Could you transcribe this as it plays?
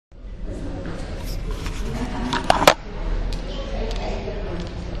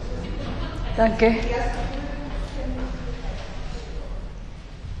Danke.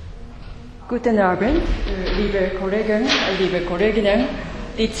 Guten Abend, liebe Kollegen, liebe Kolleginnen.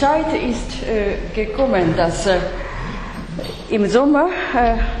 Die Zeit ist gekommen, dass im Sommer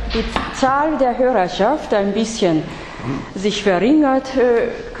die Zahl der Hörerschaft ein bisschen sich verringert,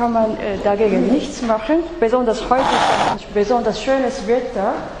 kann man dagegen nichts machen. Besonders heute ist ein besonders schönes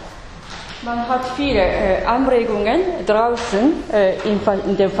Wetter. Man hat viele Anregungen draußen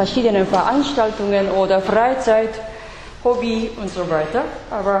in den verschiedenen Veranstaltungen oder Freizeit, Hobby und so weiter.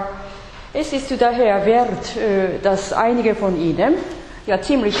 Aber es ist daher wert, dass einige von Ihnen, ja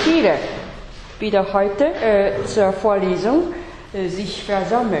ziemlich viele, wieder heute zur Vorlesung sich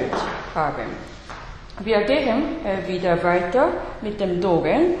versammelt haben. Wir gehen wieder weiter mit dem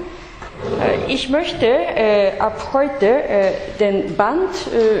Dogen. Ich möchte ab heute den Band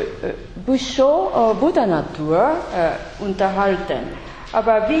Busho Buddha Natur unterhalten.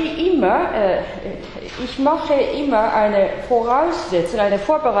 Aber wie immer, ich mache immer eine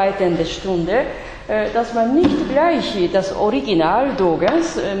vorbereitende Stunde, dass man nicht gleich das Original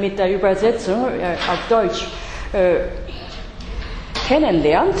Dogens mit der Übersetzung auf Deutsch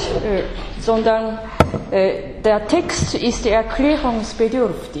kennenlernt, sondern der Text ist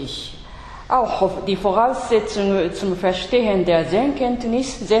erklärungsbedürftig. Auch die Voraussetzung zum Verstehen der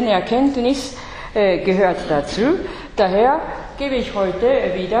Zen-Erkenntnis gehört dazu. Daher gebe ich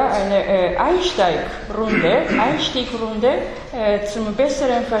heute wieder eine Einstiegrunde zum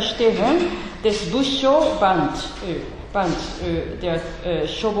besseren Verstehen des Busho-Band der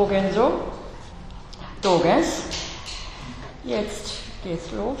Shobogenzo Dogens. Jetzt geht's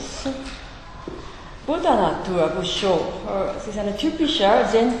los. Buddha Natur Busho, es ist ein typischer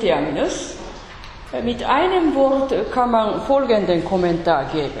Zen-Terminus. Mit einem Wort kann man folgenden Kommentar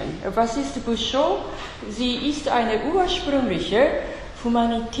geben. Was ist Busho? Sie ist eine ursprüngliche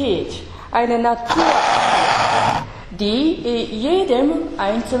Humanität, eine Natur, die jedem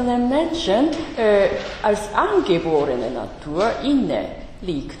einzelnen Menschen als angeborene Natur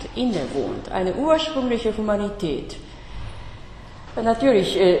innewohnt. Eine ursprüngliche Humanität.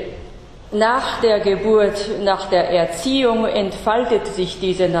 Natürlich, nach der Geburt, nach der Erziehung entfaltet sich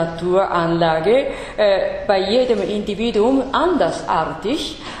diese Naturanlage bei jedem Individuum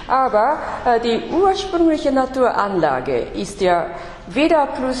andersartig, aber die ursprüngliche Naturanlage ist ja weder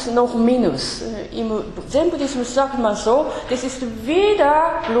Plus noch Minus. Im Zen-Buddhismus sagt man so, das ist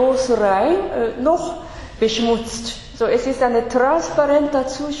weder bloß rein noch beschmutzt. So, es ist ein transparenter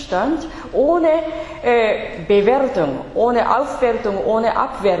Zustand, ohne Bewertung, ohne Aufwertung, ohne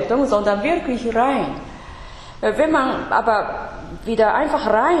Abwertung, sondern wirklich rein. Wenn man aber wieder einfach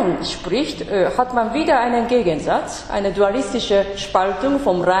rein spricht, hat man wieder einen Gegensatz, eine dualistische Spaltung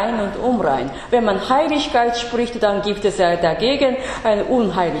vom Rein und Unrein. Wenn man Heiligkeit spricht, dann gibt es ja dagegen eine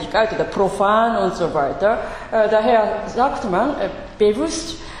Unheiligkeit oder profan und so weiter. Daher sagt man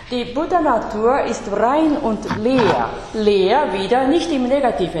bewusst, die Buddha-Natur ist rein und leer. Leer wieder, nicht im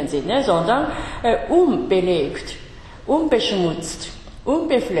negativen Sinne, sondern unbelegt, unbeschmutzt,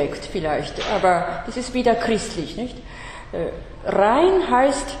 unbefleckt vielleicht, aber das ist wieder christlich, nicht? Rein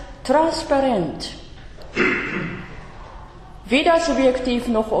heißt transparent. Weder subjektiv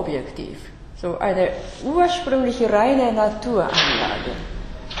noch objektiv. So eine ursprüngliche reine Naturanlage.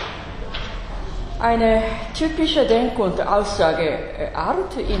 Eine typische Denk- und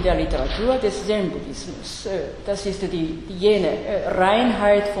Aussageart in der Literatur des Zen-Buddhismus. Das ist jene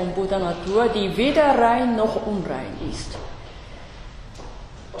Reinheit von Buddha-Natur, die weder rein noch unrein ist.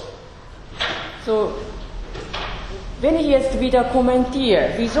 So, wenn ich jetzt wieder kommentiere,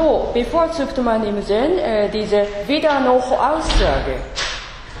 wieso bevorzugt man im Zen diese weder noch Aussage?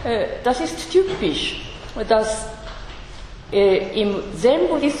 Das ist typisch, dass im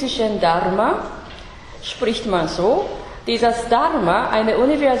Zen-buddhistischen Dharma spricht man so, dieses Dharma, eine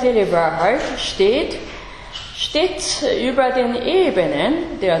universelle Wahrheit, steht über den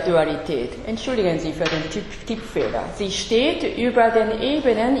Ebenen der Dualität. Entschuldigen Sie für den Tippfehler. Sie steht über den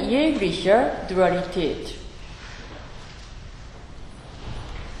Ebenen jeglicher Dualität.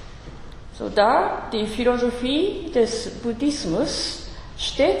 So, da die Philosophie des Buddhismus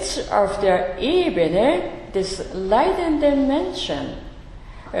steht auf der Ebene des leidenden Menschen,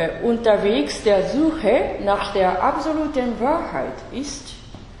 unterwegs der Suche nach der absoluten Wahrheit ist,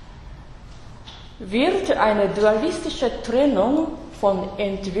 wird eine dualistische Trennung von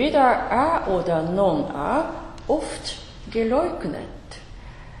entweder A oder Non-A oft geleugnet.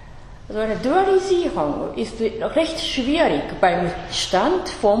 Also eine Dualisierung ist recht schwierig beim Stand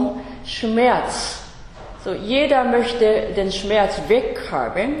vom Schmerz. So, jeder möchte den Schmerz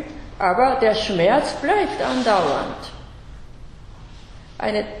weghaben, aber der Schmerz bleibt andauernd.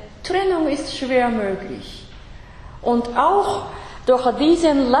 Eine Trennung ist schwer möglich. Und auch durch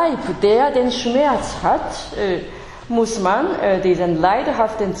diesen Leib, der den Schmerz hat, muss man diesen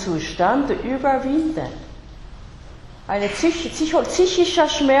leidhaften Zustand überwinden. Ein psychischer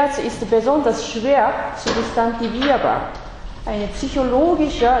Schmerz ist besonders schwer substantivierbar. Ein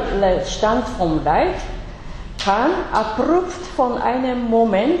psychologischer Stand vom Leid kann abrupt von einem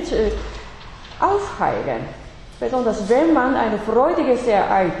Moment aufheilen. Besonders wenn man ein freudiges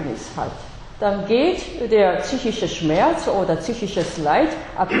Ereignis hat, dann geht der psychische Schmerz oder psychisches Leid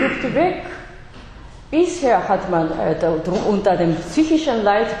abrupt weg. Bisher hat man unter dem psychischen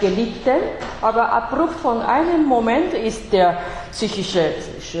Leid gelitten, aber abrupt von einem Moment ist der psychische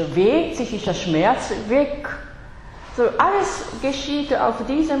Schmerz weg. So, alles geschieht auf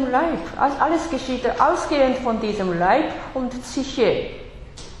diesem Leib, alles geschieht ausgehend von diesem Leib und Psyche.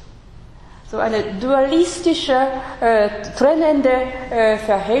 So eine dualistische, trennende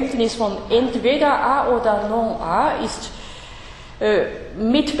Verhältnis von entweder A oder Non-A ist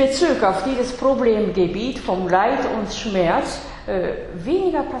mit Bezug auf dieses Problemgebiet vom Leid und Schmerz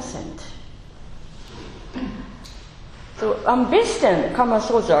weniger passend. So, am besten kann man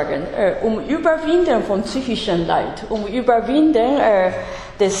so sagen, um Überwinden von psychischem Leid, um Überwinden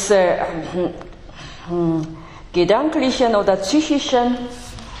des gedanklichen oder psychischen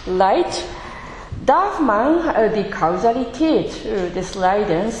Leid, darf man die Kausalität des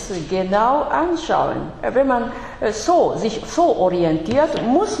Leidens genau anschauen. Wenn man sich so orientiert,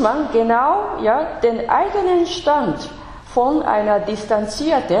 muss man genau den eigenen Stand von einer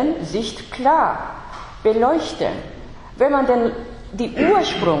distanzierten Sicht klar beleuchten. Wenn man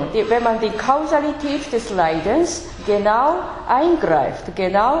wenn man die Kausalität des Leidens genau eingreift,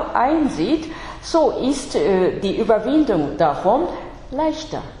 genau einsieht, so ist die Überwindung davon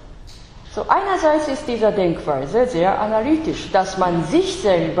leichter. So, einerseits ist diese Denkweise sehr analytisch, dass man sich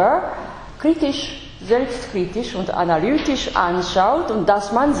selber selbstkritisch und analytisch anschaut und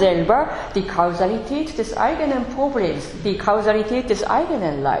dass man selber die Kausalität des eigenen Problems, die Kausalität des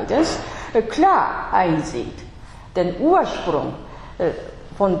eigenen Leidens klar einsieht. Den Ursprung,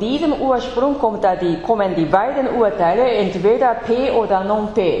 von diesem Ursprung kommen die beiden Urteile, entweder P oder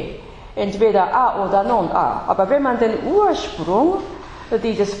Non-P, entweder A oder Non-A. Aber wenn man den Ursprung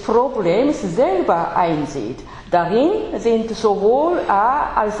dieses Problems selber einsieht, darin sind sowohl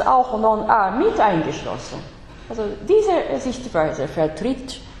A als auch Non-A mit eingeschlossen. Also diese Sichtweise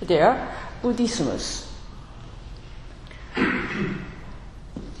vertritt der Buddhismus.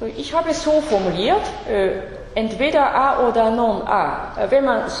 So, ich habe es so formuliert, entweder A oder Non-A. Wenn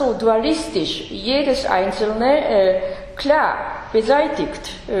man so dualistisch jedes Einzelne klar beseitigt,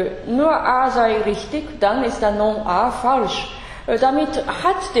 nur A sei richtig, dann ist der Non-A falsch. Damit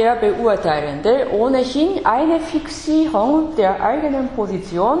hat der Beurteilende ohnehin eine Fixierung der eigenen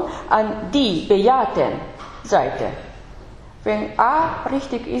Position an die bejahten Seite. Wenn A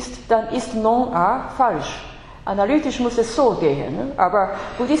richtig ist, dann ist Non-A falsch. Analytisch muss es so gehen, aber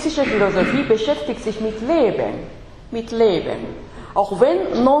buddhistische Philosophie beschäftigt sich mit Leben. Auch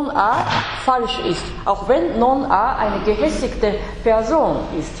wenn Non-A falsch ist, auch wenn Non-A eine gehässigte Person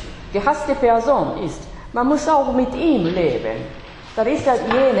ist, man muss auch mit ihm leben. Das ist ja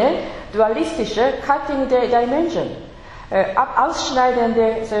jene dualistische Cutting the Dimension.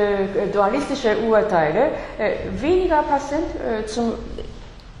 Ausschneidende dualistische Urteile weniger passend zum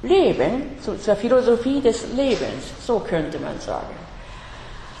Leben, zur Philosophie des Lebens, so könnte man sagen.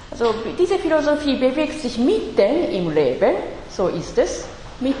 Also diese Philosophie bewegt sich mitten im Leben, so ist es,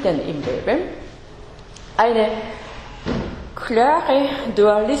 mitten im Leben. Eine klare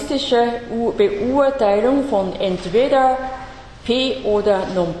dualistische Beurteilung von entweder P oder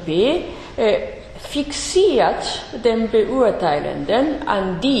Non-P fixiert den Beurteilenden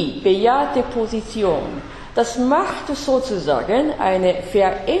an die bejahte Position. Das macht sozusagen eine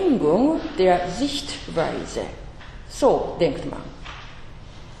Verengung der Sichtweise. So denkt man.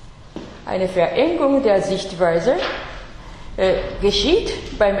 Eine Verengung der Sichtweise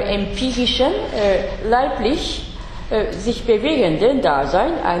geschieht beim empirischen, leiblich sich bewegenden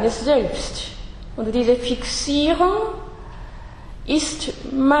Dasein eines Selbst. Und diese Fixierung ist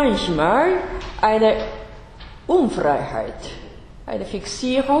manchmal eine Unfreiheit. Eine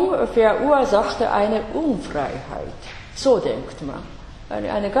Fixierung verursacht eine Unfreiheit. So denkt man.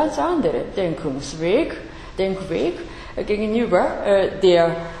 Eine ganz andere Denkweg gegenüber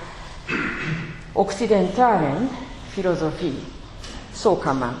der okzidentalen Philosophie. So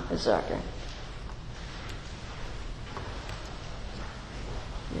kann man sagen.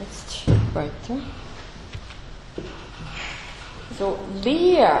 Jetzt weiter. So,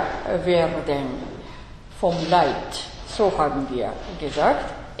 leer werden vom Leid, so haben wir gesagt,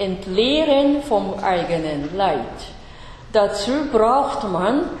 Entleeren vom eigenen Leid. Dazu braucht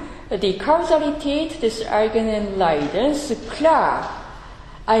man die Kausalität des eigenen Leidens klar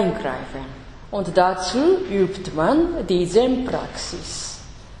eingreifen. Und dazu übt man die Zen-Praxis.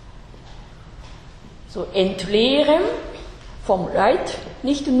 So Entleeren vom Leid,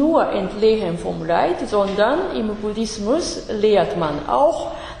 nicht nur Entleeren vom Leid, sondern im Buddhismus lehrt man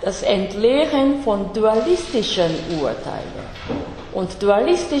auch das Entleeren von dualistischen Urteilen und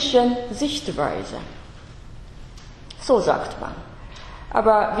dualistischen Sichtweisen. So sagt man.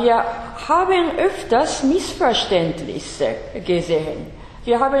 Aber wir haben öfters Missverständnisse gesehen.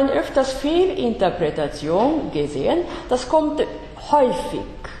 Wir haben öfters Fehlinterpretation gesehen. Das kommt häufig,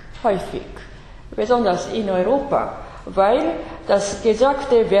 besonders in Europa, weil das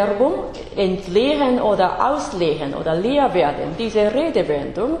gesagte Verbum entleeren oder ausleeren oder leer werden, diese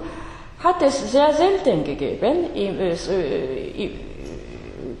Redewendung, hat es sehr selten gegeben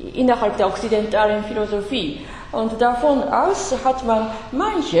innerhalb der okzidentalen Philosophie. Und davon aus hat man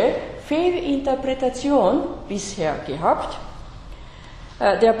manche Fehlinterpretation bisher gehabt.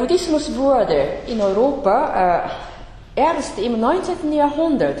 Der Buddhismus wurde in Europa erst im 19.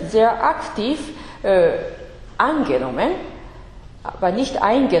 Jahrhundert sehr aktiv angenommen, aber nicht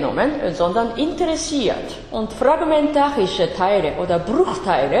eingenommen, sondern interessiert. Und fragmentarische Teile oder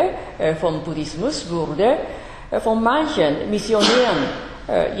Bruchteile vom Buddhismus wurde von manchen Missionären,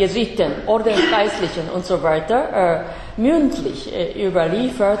 Jesuiten, Ordensgeistlichen und so weiter mündlich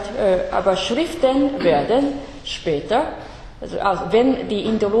überliefert, aber Schriften werden später, also wenn die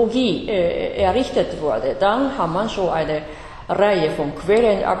Indologie errichtet wurde, dann hat man schon eine Reihe von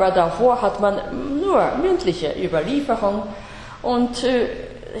Quellen, aber davor hat man nur mündliche Überlieferung und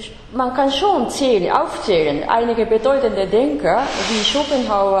man kann schon aufzählen, einige bedeutende Denker wie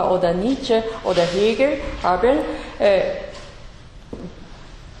Schopenhauer oder Nietzsche oder Hegel haben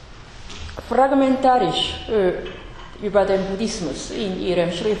fragmentarisch über den Buddhismus in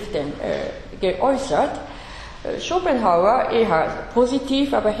ihren Schriften geäußert. Schopenhauer eher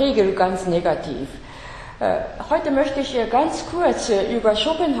positiv, aber Hegel ganz negativ. Heute möchte ich ganz kurz über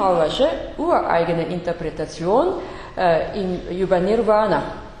Schopenhauersche ureigene Interpretation über Nirvana,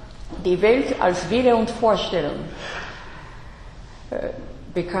 die Welt als Wille und Vorstellung,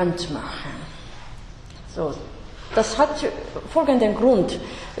 bekannt machen. So, das hat folgenden Grund.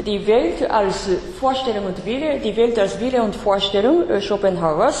 Die Welt als Vorstellung und Wille, die Welt als Wille und Vorstellung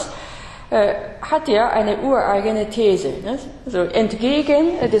Schopenhauers hat ja eine ureigene These. Ne? Also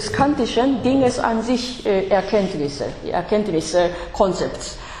entgegen des kantischen Dinges an sich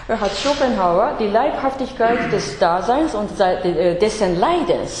Erkenntniskonzepts hat Schopenhauer die Leibhaftigkeit des Daseins und dessen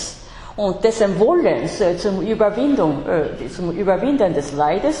Leidens und dessen Wollens zum Überwinden des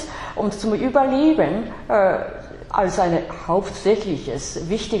Leides und zum Überleben als ein hauptsächliches,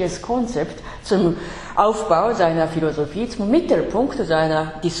 wichtiges Konzept zum Aufbau seiner Philosophie, zum Mittelpunkt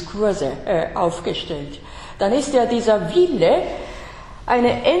seiner Diskurse aufgestellt. Dann ist ja dieser Wille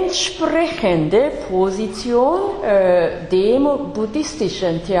eine entsprechende Position dem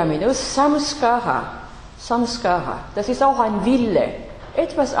buddhistischen Terminus Samskara. Samskara, das ist auch ein Wille,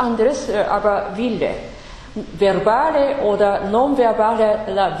 etwas anderes, aber Wille. Verbale oder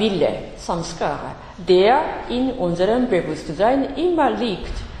nonverbale Wille, Samskara, der in unserem Bewusstsein immer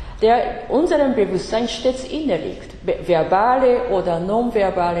liegt, der unserem Bewusstsein stets inne liegt. Verbale oder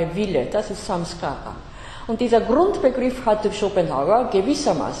nonverbale Wille, das ist Samskara. Und dieser Grundbegriff hat Schopenhauer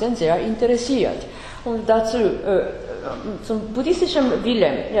gewissermaßen sehr interessiert. Und dazu, zum buddhistischen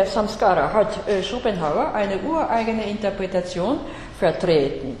Willen, ja, Samskara, hat Schopenhauer eine ureigene Interpretation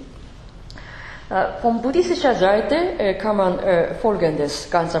vertreten. Von buddhistischer Seite kann man Folgendes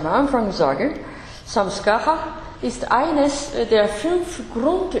ganz am Anfang sagen. Samskara ist eines der 5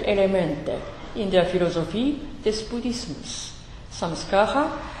 Grundelemente in der Philosophie des Buddhismus. Samskara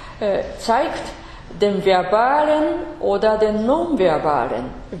zeigt den verbalen oder den nonverbalen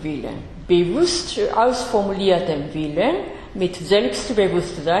Willen, bewusst ausformulierten Willen mit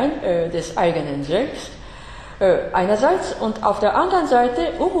Selbstbewusstsein des eigenen Selbst. Einerseits und auf der anderen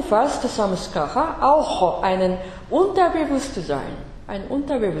Seite umfasst Samskara auch ein Unterbewusstsein,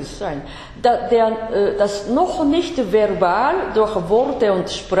 das noch nicht verbal durch Worte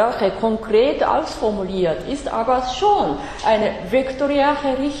und Sprache konkret ausformuliert ist, aber schon eine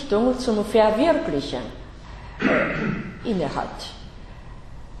vektoriale Richtung zum Verwirklichen innehat.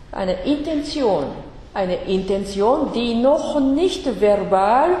 Eine Intention, die noch nicht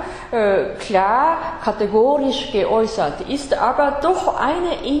verbal klar, kategorisch geäußert ist, aber doch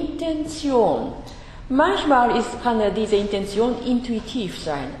eine Intention. Manchmal kann diese Intention intuitiv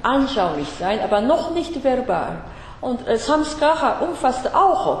sein, anschaulich sein, aber noch nicht verbal. Und Samskara umfasst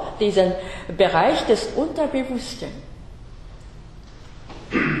auch diesen Bereich des Unterbewussten.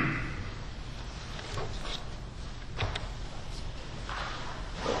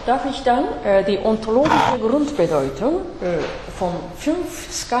 Darf ich dann die ontologische Grundbedeutung von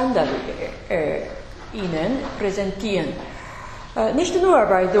 5 Skandha Ihnen präsentieren? Nicht nur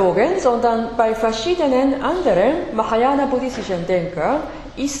bei Dogen, sondern bei verschiedenen anderen Mahayana-buddhistischen Denkern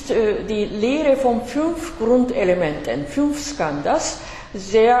ist die Lehre von 5 Grundelementen, 5 Skandhas,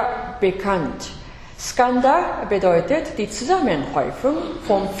 sehr bekannt. Skandha bedeutet die Zusammenhäufung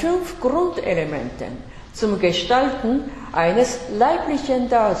von 5 Grundelementen zum Gestalten eines leiblichen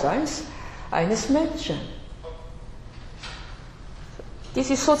Daseins eines Menschen. Dies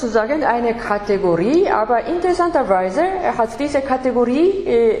ist sozusagen eine Kategorie, aber interessanterweise hat diese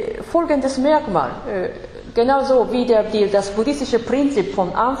Kategorie folgendes Merkmal. Genauso wie das buddhistische Prinzip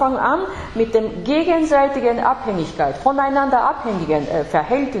von Anfang an mit dem gegenseitigen Abhängigkeit, voneinander abhängigen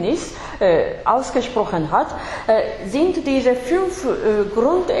Verhältnis ausgesprochen hat, sind diese 5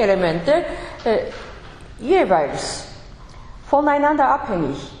 Grundelemente jeweils voneinander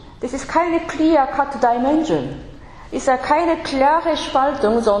abhängig. Das ist keine clear-cut dimension. Ist ja keine klare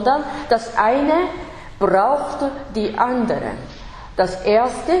Spaltung, sondern das eine braucht die anderen. Das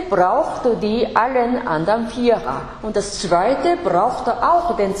erste braucht die allen anderen 4. Und das zweite braucht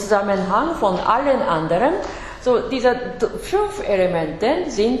auch den Zusammenhang von allen anderen. So, diese 5 Elemente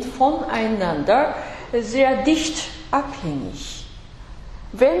sind voneinander sehr dicht abhängig.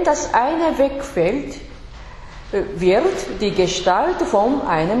 Wenn das eine wegfällt, wird die Gestalt von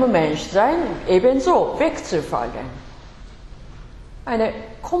einem Menschsein ebenso wegzufallen. Eine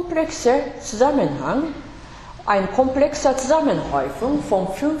komplexe Zusammenhang, eine komplexe Zusammenhäufung von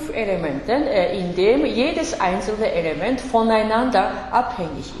 5 Elementen, in dem jedes einzelne Element voneinander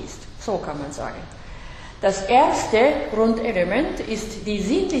abhängig ist. So kann man sagen. Das erste Grundelement ist die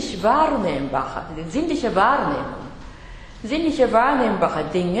sinnliche Wahrnehmbare Wahrnehmung. Sinnliche wahrnehmbare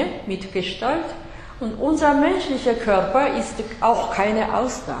Dinge mit Gestalt. Und unser menschlicher Körper ist auch keine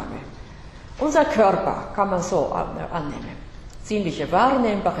Ausnahme. Unser Körper kann man so annehmen. Sinnliche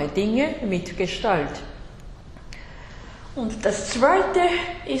wahrnehmbare Dinge mit Gestalt. Und das zweite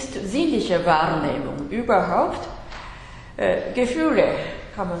ist sinnliche Wahrnehmung. Überhaupt Gefühle,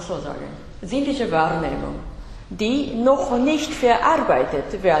 kann man so sagen. Sinnliche Wahrnehmung, die noch nicht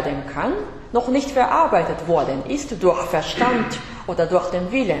verarbeitet werden kann, noch nicht verarbeitet worden ist durch Verstand oder durch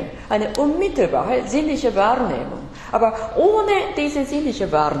den Willen. Eine unmittelbare sinnliche Wahrnehmung. Aber ohne diese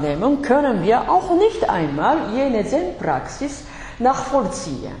sinnliche Wahrnehmung können wir auch nicht einmal jene Zen-Praxis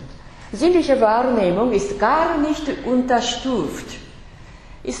nachvollziehen. Sinnliche Wahrnehmung ist gar nicht unterstuft.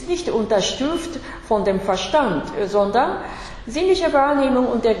 Ist nicht unterstuft von dem Verstand, sondern sinnliche Wahrnehmung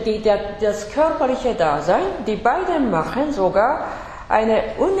und das körperliche Dasein, die beiden machen sogar eine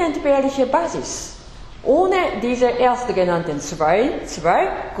unentbehrliche Basis. Ohne diese erstgenannten zwei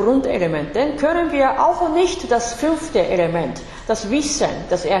Grundelemente können wir auch nicht das 5. Element, das Wissen,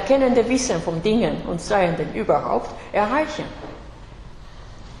 das erkennende Wissen von Dingen und Seienden überhaupt erreichen.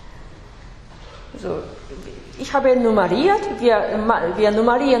 So, ich habe nummeriert, wir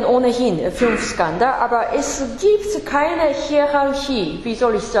nummerieren ohnehin 5 Skandha, aber es gibt keine Hierarchie, wie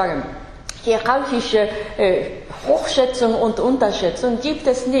soll ich sagen, hierarchische Hochschätzung und Unterschätzung gibt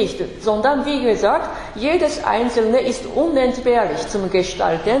es nicht, sondern wie gesagt, jedes Einzelne ist unentbehrlich zum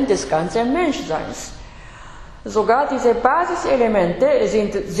Gestalten des ganzen Menschseins. Sogar diese Basiselemente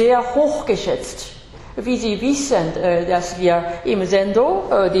sind sehr hoch geschätzt. Wie Sie wissen, dass wir im Sendo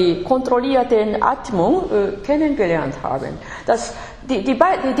die kontrollierte Atmung kennengelernt haben.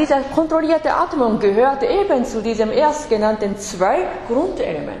 Diese kontrollierte Atmung gehört eben zu diesem erstgenannten 2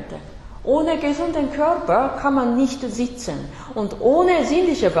 Grundelemente. Ohne gesunden Körper kann man nicht sitzen. Und ohne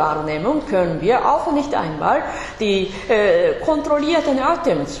sinnliche Wahrnehmung können wir auch nicht einmal die kontrollierten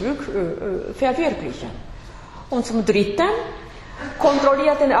Atemzug verwirklichen. Und zum Dritten,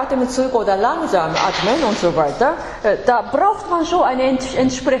 kontrollierten Atemzug oder langsam atmen und so weiter, da braucht man schon eine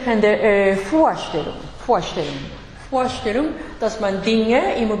entsprechende Vorstellung, dass man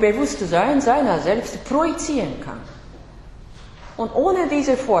Dinge im Bewusstsein seiner selbst projizieren kann. Und ohne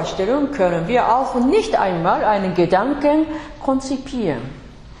diese Vorstellung können wir auch nicht einmal einen Gedanken konzipieren.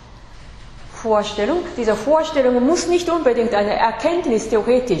 Diese Vorstellung muss nicht unbedingt eine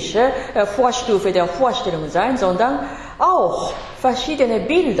erkenntnistheoretische Vorstufe der Vorstellung sein, sondern auch verschiedene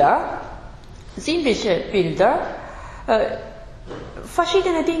Bilder, sinnliche Bilder,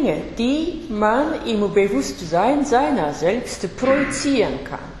 verschiedene Dinge, die man im Bewusstsein seiner selbst projizieren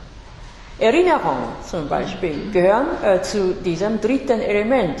kann. Erinnerungen zum Beispiel gehören zu diesem dritten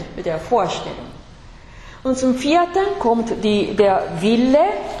Element der Vorstellung. Und zum vierten kommt der Wille,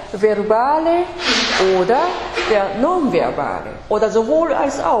 verbale oder der nonverbale. Oder sowohl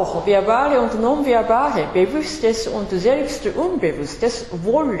als auch verbale und nonverbale, bewusstes und selbst unbewusstes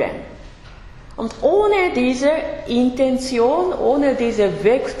Wollen. Und ohne diese Intention, ohne diese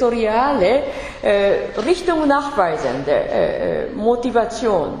vektoriale, Richtung nachweisende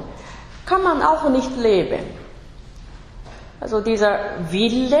Motivation, kann man auch nicht leben. Also dieser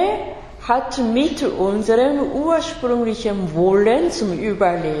Wille hat mit unserem ursprünglichen Wollen zum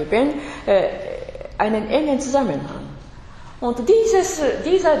Überleben einen engen Zusammenhang. Und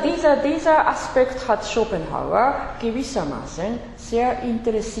dieser Aspekt hat Schopenhauer gewissermaßen sehr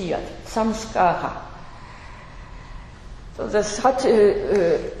interessiert, Samskara. So, das hat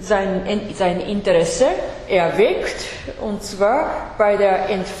sein Interesse erweckt, und zwar bei der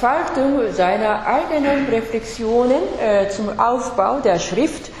Entfaltung seiner eigenen Reflexionen zum Aufbau der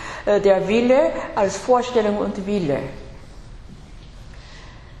Schrift, der Wille als Vorstellung und Wille.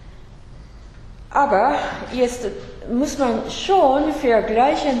 Aber jetzt muss man schon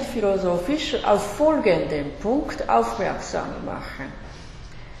vergleichend philosophisch auf folgenden Punkt aufmerksam machen.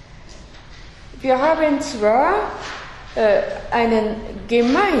 Wir haben zwar einen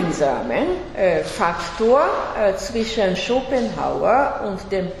gemeinsamen Faktor zwischen Schopenhauer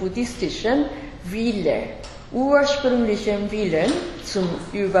und dem buddhistischen Wille, ursprünglichen Willen zum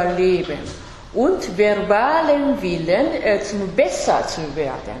Überleben und verbalen Willen zum besser zu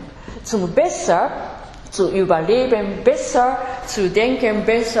werden, zum besser zu überleben, besser zu denken,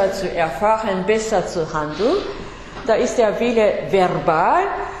 besser zu erfahren, besser zu handeln. Da ist der Wille verbal,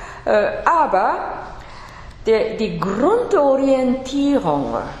 aber die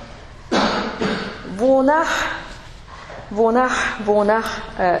Grundorientierung,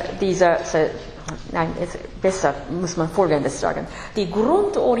 besser muss man Folgendes sagen. Die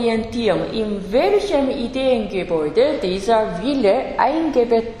Grundorientierung, in welchem Ideengebäude dieser Wille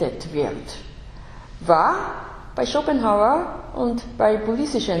eingebettet wird, war bei Schopenhauer und bei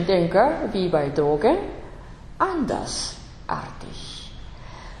buddhistischen Denkern wie bei Dogen andersartig.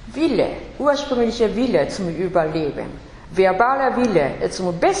 Wille, ursprünglicher Wille zum Überleben, verbaler Wille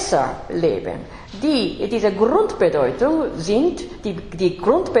zum Besserleben, diese Grundbedeutung die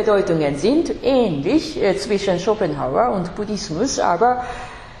Grundbedeutungen sind ähnlich zwischen Schopenhauer und Buddhismus, aber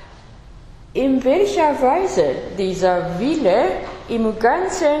in welcher Weise dieser Wille im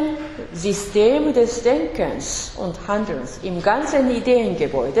ganzen System des Denkens und Handelns, im ganzen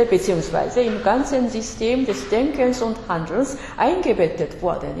Ideengebäude beziehungsweise im ganzen System des Denkens und Handelns eingebettet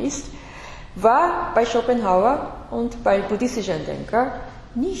worden ist, war bei Schopenhauer und bei buddhistischen Denkern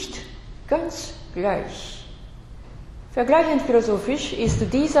nicht ganz gleich. Vergleichend philosophisch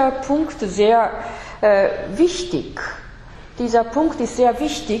ist dieser Punkt sehr wichtig. Dieser Punkt ist sehr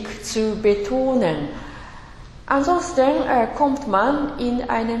wichtig zu betonen. Ansonsten kommt man in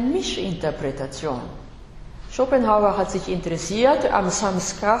eine Mischinterpretation. Schopenhauer hat sich interessiert am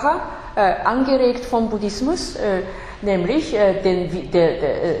Samskara, angeregt vom Buddhismus, nämlich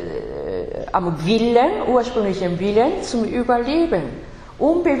am Willen, ursprünglichen Willen zum Überleben,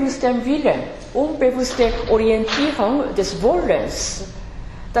 unbewusstem Willen, unbewusste Orientierung des Wollens.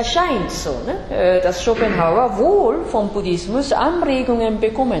 Das scheint so, dass Schopenhauer wohl vom Buddhismus Anregungen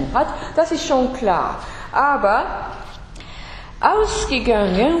bekommen hat, das ist schon klar. Aber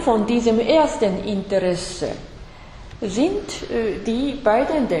ausgegangen von diesem ersten Interesse sind die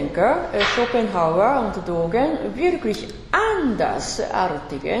beiden Denker, Schopenhauer und Dogen, wirklich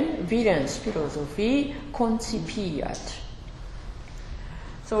andersartigen Willensphilosophie konzipiert.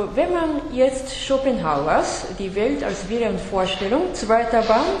 So, wenn man jetzt Schopenhauers Die Welt als Willenvorstellung, 2.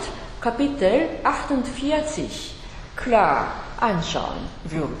 Band, Kapitel 48, klar anschauen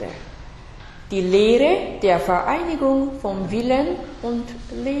würde. Die Lehre der Vereinigung von Willen und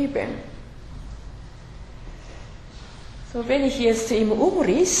Leben. So, wenn ich jetzt im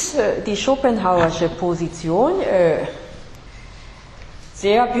Umriss die Schopenhauersche Position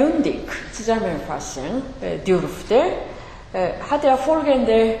sehr bündig zusammenfassen dürfte, hat er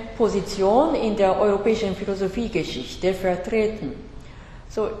folgende Position in der europäischen Philosophiegeschichte vertreten.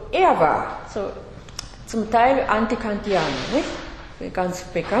 So, er war zum Teil Antikantianer, nicht? Ganz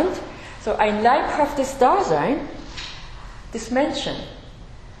bekannt. So, ein leibhaftes Dasein des Menschen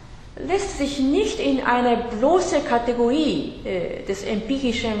lässt sich nicht in eine bloße Kategorie des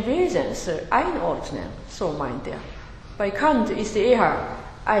empirischen Wesens einordnen, so meint er. Bei Kant ist eher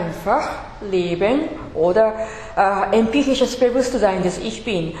einfach Leben oder empirisches Bewusstsein des Ich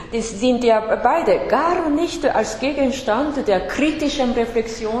Bin. Das sind ja beide gar nicht als Gegenstand der kritischen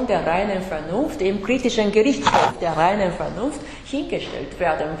Reflexion der reinen Vernunft, im kritischen Gerichtshof der reinen Vernunft hingestellt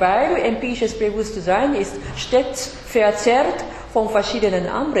werden, weil empirisches Bewusstsein ist stets verzerrt von verschiedenen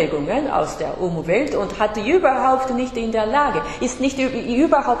Anregungen aus der Umwelt und ist überhaupt nicht in der Lage,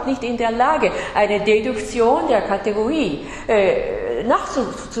 eine Deduktion der Kategorie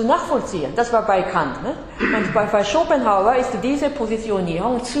zu nachvollziehen. Das war bei Kant. Ne? Und bei Schopenhauer ist diese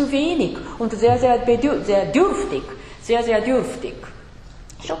Positionierung zu wenig und sehr dürftig.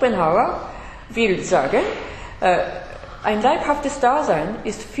 Schopenhauer will sagen, ein leibhaftes Dasein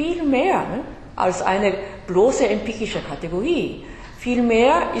ist viel mehr als eine bloße empirische Kategorie.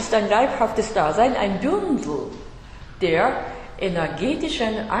 Vielmehr ist ein leibhaftes Dasein ein Bündel der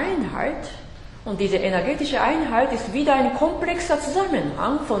energetischen Einheit. Und diese energetische Einheit ist wieder ein komplexer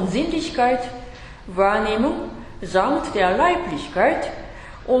Zusammenhang von Sinnlichkeit, Wahrnehmung samt der Leiblichkeit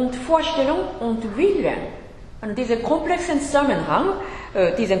und Vorstellung und Willen. Und diesen komplexen Zusammenhang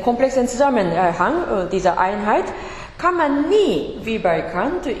dieser Einheit kann man nie, wie bei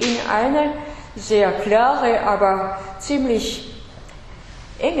Kant, in eine sehr klare, aber ziemlich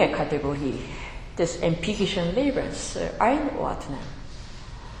enge Kategorie des empirischen Lebens einordnen.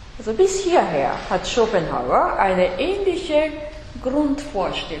 Also bis hierher hat Schopenhauer eine ähnliche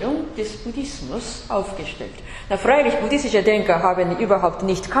Grundvorstellung des Buddhismus aufgestellt. Na freilich, buddhistische Denker haben überhaupt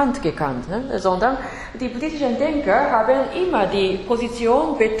nicht Kant gekannt, ne? Sondern die buddhistischen Denker haben immer die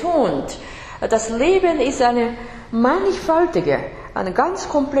Position betont, das Leben ist eine mannigfaltige, einen ganz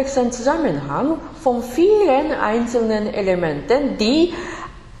komplexen Zusammenhang von vielen einzelnen Elementen, die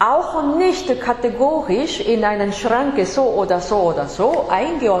auch nicht kategorisch in einen Schranke so oder so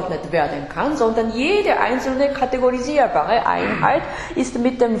eingeordnet werden kann, sondern jede einzelne kategorisierbare Einheit ist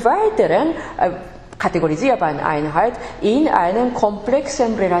mit dem weiteren kategorisierbaren Einheit in einer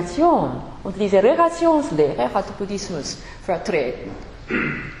komplexen Relation. Und diese Relationslehre hat Buddhismus vertreten.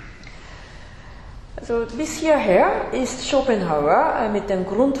 Also bis hierher ist Schopenhauer mit den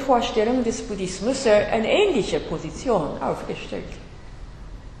Grundvorstellungen des Buddhismus eine ähnliche Position aufgestellt.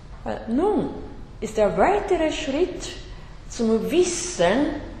 Nun ist der weitere Schritt zum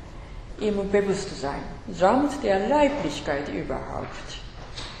Wissen im Bewusstsein, samt der Leiblichkeit überhaupt,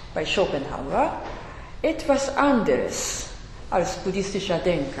 bei Schopenhauer etwas anderes als buddhistischer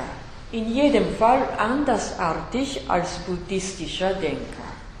Denker, in jedem Fall andersartig als buddhistischer Denker.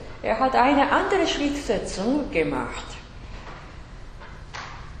 Er hat eine andere Schrittsetzung gemacht.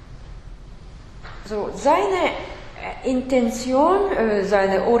 So, seine Intention,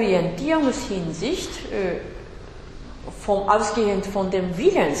 seine Orientierungshinsicht, ausgehend von dem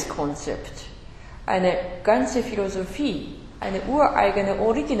Willenskonzept, eine ganze Philosophie, eine ureigene,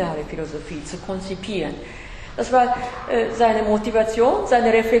 originale Philosophie zu konzipieren. Das war seine Motivation,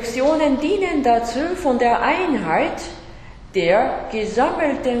 seine Reflexionen dienen dazu, von der Einheit der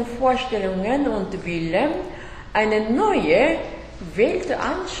gesammelten Vorstellungen und Willen eine neue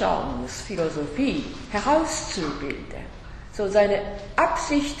Weltanschauungsphilosophie herauszubilden. So seine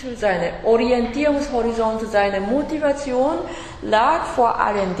Absicht, seine Orientierungshorizont, seine Motivation lag vor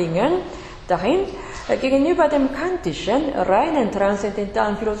allen Dingen darin, gegenüber dem kantischen, reinen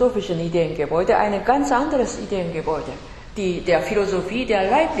transzendentalen philosophischen Ideengebäude ein ganz anderes Ideengebäude, der Philosophie der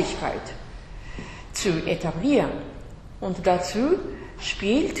Leiblichkeit, zu etablieren. Und dazu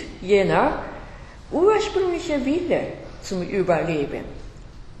spielt jener ursprüngliche Wille zum Überleben,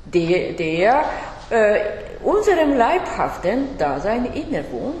 der unserem leibhaften Dasein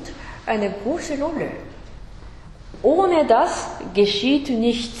innewohnt, eine große Rolle. Ohne das geschieht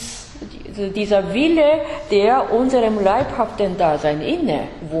nichts. Dieser Wille, der unserem leibhaften Dasein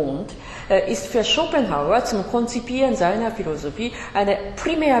innewohnt, ist für Schopenhauer zum Konzipieren seiner Philosophie eine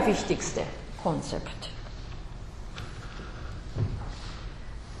primär wichtigste Konzept.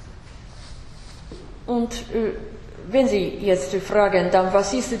 Und wenn Sie jetzt fragen, dann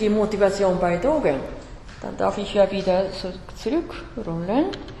was ist die Motivation bei Dogen? Dann darf ich ja wieder zurückrollen.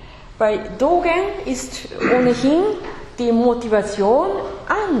 Bei Dogen ist ohnehin die Motivation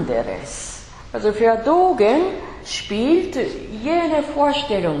anderes. Also für Dogen spielt jene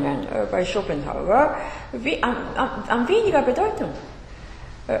Vorstellungen bei Schopenhauer an weniger Bedeutung.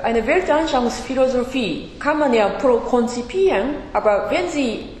 Eine Weltanschauungsphilosophie kann man ja konzipieren, aber wenn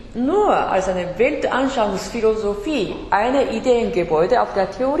sie nur als eine Weltanschauungsphilosophie eine Ideengebäude auf der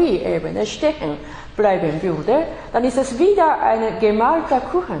Theorieebene stecken bleiben würde, dann ist es wieder ein gemalter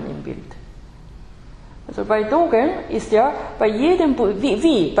Kuchen im Bild. Also bei Dogen ist ja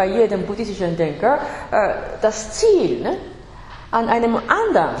wie bei jedem buddhistischen Denker das Ziel, an einem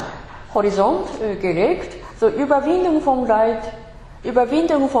anderen Horizont gelegt, so Überwindung von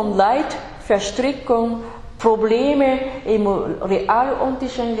Leid, Verstrickung, Probleme im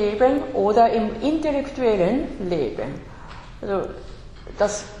realontischen Leben oder im intellektuellen Leben. Also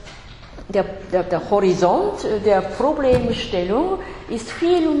der Horizont der Problemstellung ist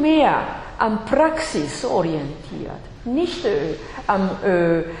viel mehr an Praxis orientiert, nicht am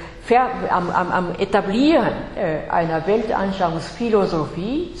Etablieren einer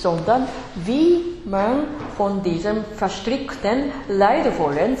Weltanschauungsphilosophie, sondern wie man von diesem verstrickten,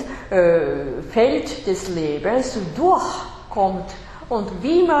 leidvollen Feld des Lebens durchkommt und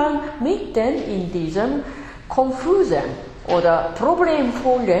wie man mitten in diesem konfusen oder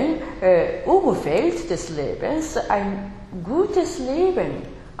problemvollen Umfeld des Lebens ein gutes Leben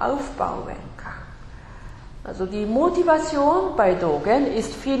aufbauen kann. Also die Motivation bei Dogen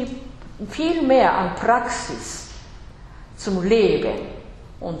ist viel mehr an Praxis zum Leben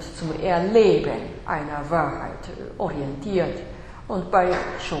und zum Erleben einer Wahrheit orientiert. Und bei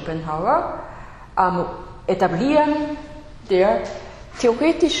Schopenhauer am Etablieren des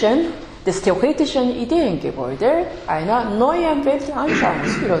theoretischen Ideengebäudes einer neuen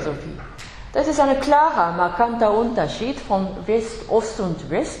Weltanschauungsphilosophie. Das ist ein klarer, markanter Unterschied von Ost und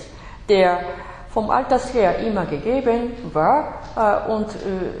West, der vom Alters her immer gegeben war und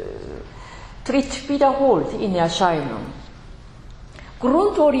tritt wiederholt in Erscheinung.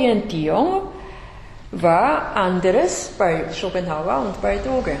 Grundorientierung war anderes bei Schopenhauer und bei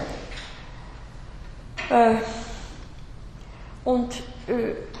Dogen.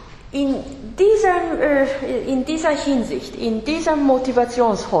 In dieser Hinsicht, in diesem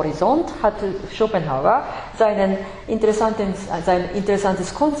Motivationshorizont hat Schopenhauer sein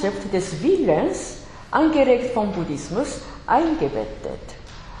interessantes Konzept des Willens, angeregt vom Buddhismus, eingebettet.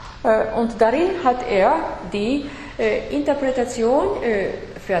 Und darin hat er die Interpretation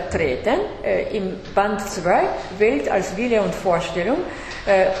vertreten im Band 2, Welt als Wille und Vorstellung,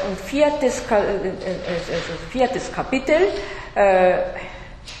 und viertes Kapitel,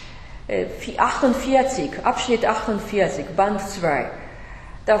 48, Abschnitt 48, Band 2.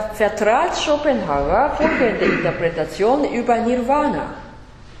 Da vertrat Schopenhauer folgende Interpretation über Nirvana.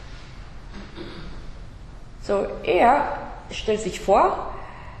 So, er stellt sich vor,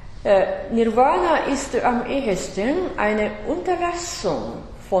 Nirvana ist am ehesten eine Unterlassung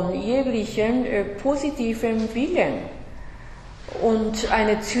von jeglichem positiven Willen und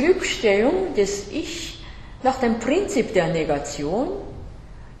eine Zurückstellung des Ich nach dem Prinzip der Negation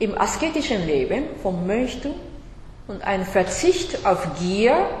im asketischen Leben vom Möchten und ein Verzicht auf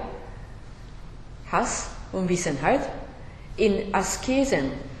Gier, Hass und Wissenheit in Askesen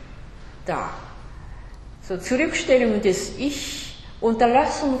dar. So Zurückstellung des Ich,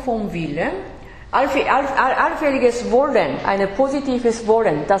 Unterlassung vom Willen, allfälliges Wollen, ein positives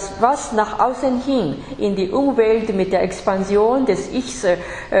Wollen, das was nach außen hin in die Umwelt mit der Expansion des Ichs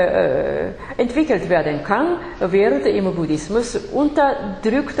entwickelt werden kann, wird im Buddhismus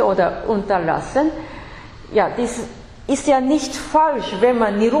unterdrückt oder unterlassen. Ja, das ist ja nicht falsch, wenn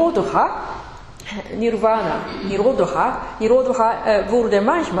man Nirodha wurde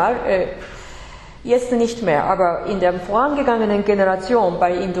manchmal jetzt nicht mehr, aber in der vorangegangenen Generation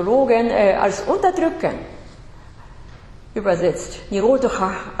bei Indologen als Unterdrücken übersetzt.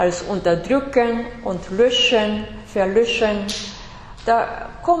 Nirodha als Unterdrücken und Löschen, Verlöschen. Da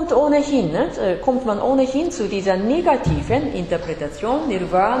kommt man ohnehin zu dieser negativen Interpretation.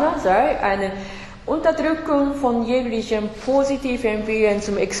 Nirvana sei eine Unterdrückung von jeglichem positiven Willen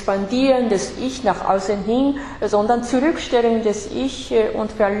zum Expandieren des Ich nach außen hin, sondern Zurückstellung des Ich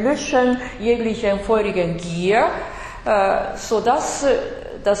und Verlöschen jeglicher feurigen Gier, sodass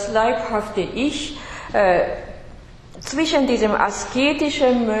das leibhafte Ich zwischen diesem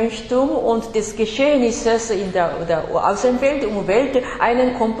asketischen Möchtum und des Geschehnisses in der Außenwelt, Umwelt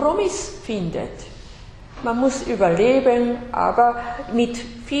einen Kompromiss findet. Man muss überleben, aber mit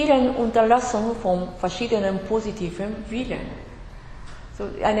vielen Unterlassungen von verschiedenen positiven Willen. So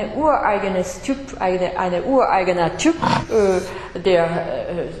ein ureigener Typ der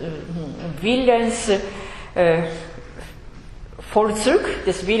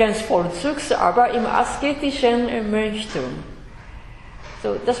des Willensvollzugs, aber im asketischen Möchtum.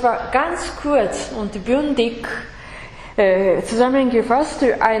 So, das war ganz kurz und bündig zusammengefasst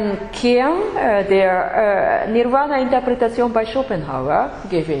ein Kern der Nirvana-Interpretation bei Schopenhauer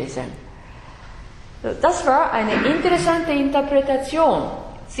gewesen. Das war eine interessante Interpretation,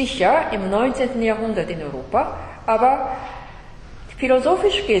 sicher im 19. Jahrhundert in Europa, aber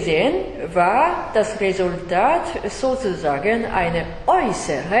philosophisch gesehen war das Resultat sozusagen eine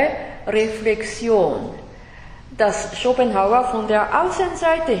äußere Reflexion. dass Schopenhauer von der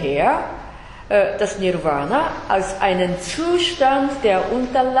Außenseite her das Nirvana als einen Zustand der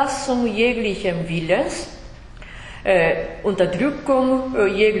Unterlassung jeglichen Willens, Unterdrückung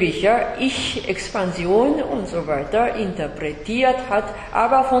jeglicher Ich-Expansion und so weiter interpretiert hat,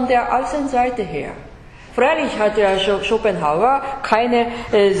 aber von der Außenseite her. Freilich hat der Schopenhauer keine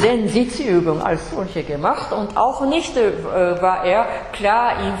Zen-Sitzübung als solche gemacht und auch nicht war er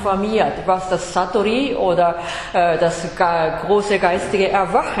klar informiert, was das Satori oder das große geistige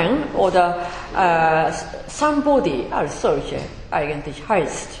Erwachen oder Sambodhi als solche eigentlich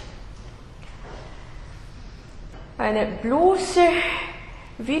heißt. Eine bloße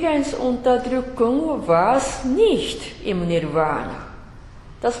Willensunterdrückung war es nicht im Nirvana.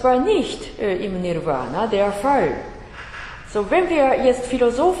 Das war nicht im Nirvana der Fall. So, wenn wir jetzt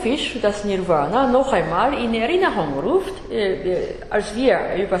philosophisch das Nirvana noch einmal in Erinnerung ruft, als wir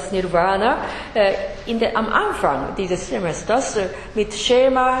über das Nirvana am Anfang dieses Semesters mit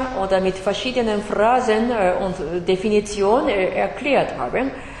Schema oder mit verschiedenen Phrasen und Definitionen erklärt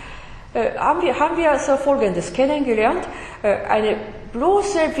haben, haben wir so Folgendes kennengelernt: eine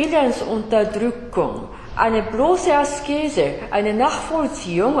bloße Willensunterdrückung, eine bloße Askese, eine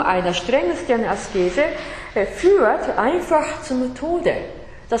Nachvollziehung einer strengsten Askese führt einfach zum Tode.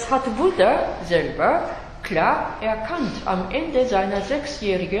 Das hat Buddha selber klar erkannt am Ende seiner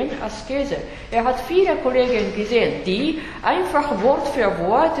 6-jährigen Askese. Er hat viele Kollegen gesehen, die einfach Wort für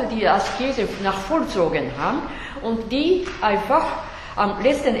Wort die Askese nachvollzogen haben und die einfach am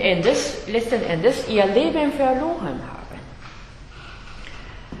letzten Endes ihr Leben verloren haben.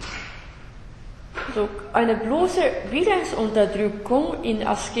 So, eine bloße Willensunterdrückung in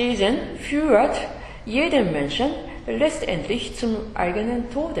Askesen führt jedem Menschen letztendlich zum eigenen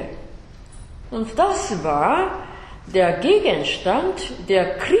Tode. Und das war der Gegenstand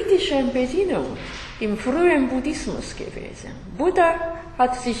der kritischen Besinnung im frühen Buddhismus gewesen. Buddha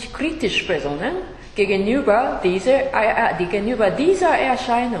hat sich kritisch besonnen gegenüber dieser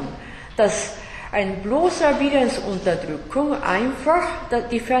Erscheinung, dass ein bloßer Willensunterdrückung einfach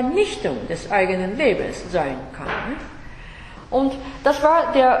die Vernichtung des eigenen Lebens sein kann. Und das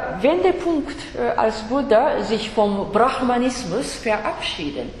war der Wendepunkt, als Buddha sich vom Brahmanismus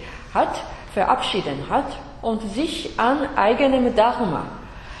verabschieden hat und sich an eigenem Dharma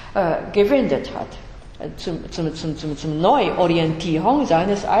gewendet hat, zum Neuorientierung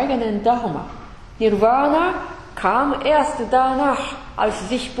seines eigenen Dharma. Nirvana kam erst danach, als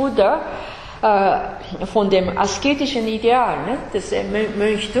sich Buddha von dem asketischen Ideal des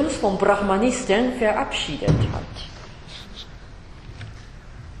Mönchtums, vom Brahmanisten verabschiedet hat.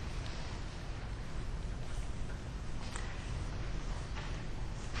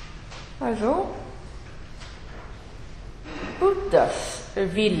 Also, Buddhas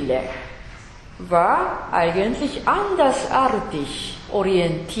Wille war eigentlich andersartig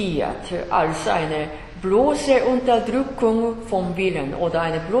orientiert als eine bloße Unterdrückung vom Willen oder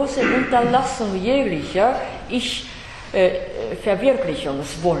eine bloße Unterlassung jeglicher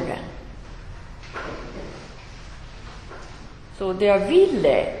Ich-Verwirklichungswollen. So, der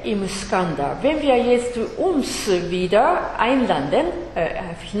Wille im Skanda, wenn wir jetzt uns wieder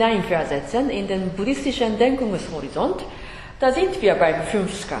hineinversetzen in den buddhistischen Denkungshorizont, da sind wir beim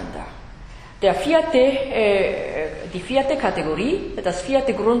 5 Skanda. Die vierte Kategorie, das 4.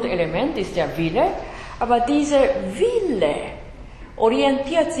 Grundelement ist der Wille, aber dieser Wille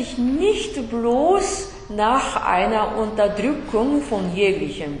orientiert sich nicht bloß nach einer Unterdrückung von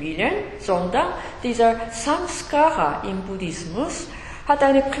jeglichem Willen, sondern dieser Samskara im Buddhismus hat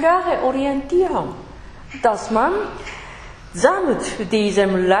eine klare Orientierung, dass man samt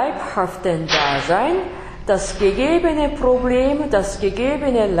diesem leibhaften Dasein das gegebene Problem, das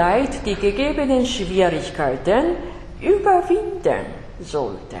gegebene Leid, die gegebenen Schwierigkeiten überwinden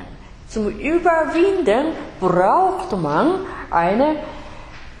sollte. Zum Überwinden braucht man eine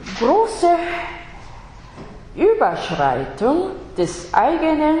große Überschreitung des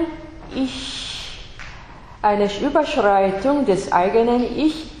eigenen Ich, eine Überschreitung des eigenen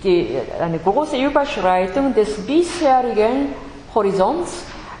Ich, eine große Überschreitung des bisherigen Horizonts,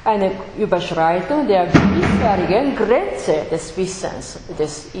 eine Überschreitung der bisherigen Grenze des Wissens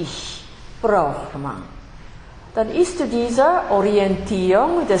des Ich braucht man. Dann ist diese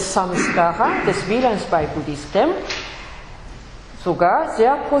Orientierung des Samskara, des Willens bei Buddhisten, sogar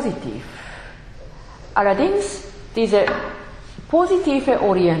sehr positiv. Allerdings, diese positive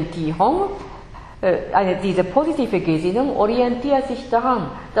Orientierung, diese positive Gesinnung orientiert sich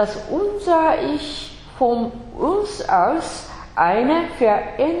daran, dass unser Ich von uns aus eine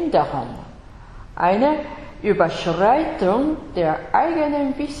Veränderung, eine Überschreitung der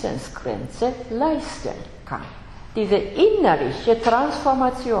eigenen Wissensgrenze leisten kann. diese innerliche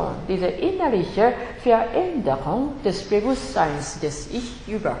Transformation, diese innerliche Veränderung des Bewusstseins des Ich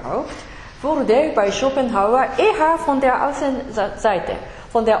überhaupt, wurde bei Schopenhauer eher von der Außenseite,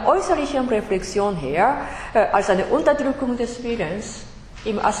 von der äußerlichen Reflexion her, als eine Unterdrückung des Willens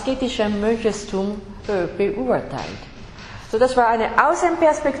im asketischen Mönchstum beurteilt. So, das war eine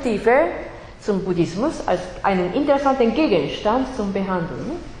Außenperspektive zum Buddhismus als einen interessanten Gegenstand zum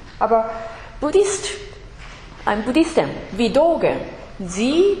Behandeln. Aber ein Buddhisten wie Dogen,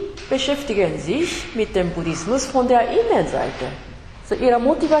 sie beschäftigen sich mit dem Buddhismus von der Innenseite. So, ihr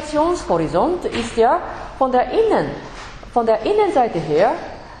Motivationshorizont ist ja von der Innenseite her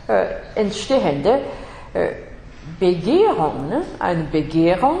entstehende Begehrung, ne? Eine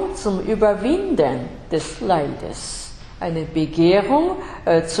Begehrung zum Überwinden des Leides, eine Begehrung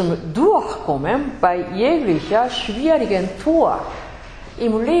zum Durchkommen bei jeglicher schwierigen Tour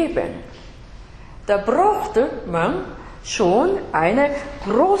im Leben. Da brauchte man schon eine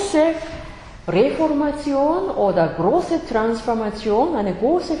große Reformation oder große Transformation, eine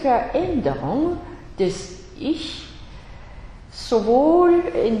große Veränderung des Ich, sowohl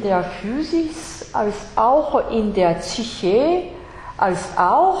in der Physis als auch in der Psyche, als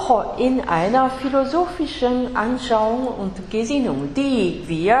auch in einer philosophischen Anschauung und Gesinnung, die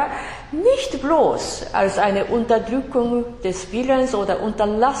wir nicht bloß als eine Unterdrückung des Willens oder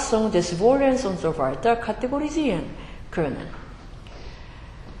Unterlassung des Wollens und so weiter kategorisieren können.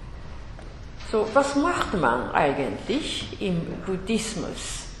 So, was macht man eigentlich im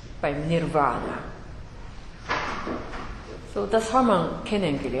Buddhismus beim Nirvana? So, das haben wir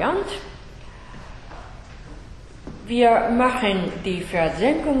kennengelernt. Wir machen die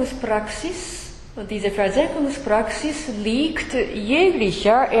Versenkungspraxis, und diese Versenkungspraxis liegt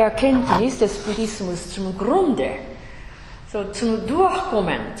jeglicher Erkenntnis des Buddhismus zum Grunde. So, zum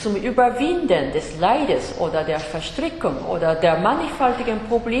Durchkommen, zum Überwinden des Leides oder der Verstrickung oder der mannigfaltigen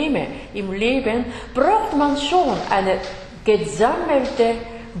Probleme im Leben braucht man schon eine gesammelte,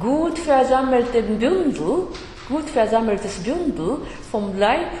 gut versammeltes Bündel vom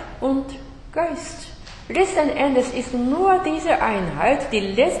Leib und Geist. Letzten Endes ist nur diese Einheit die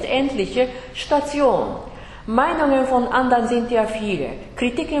letztendliche Station. Meinungen von anderen sind ja viele,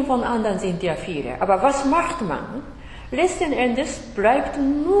 Kritiken von anderen sind ja viele. Aber was macht man? Letzten Endes bleibt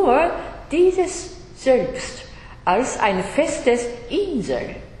nur dieses Selbst als ein festes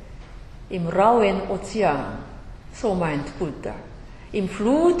Insel im rauen Ozean. So meint Buddha. Im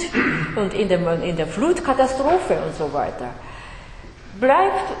Flut und in der Flutkatastrophe und so weiter.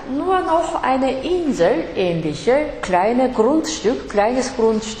 Bleibt nur noch eine inselähnliche kleines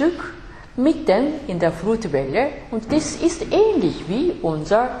Grundstück mitten in der Flutwelle, und das ist ähnlich wie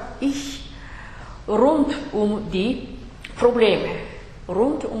unser Ich rund um die Probleme,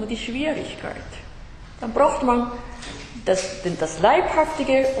 rund um die Schwierigkeit. Dann braucht man das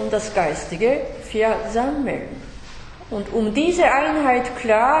Leibhaftige und das Geistige versammeln. Und um diese Einheit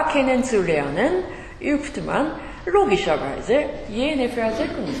klar kennenzulernen, übt man logischerweise jene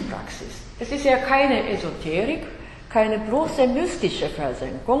Versenkungspraxis. Es ist ja keine Esoterik, keine bloße mystische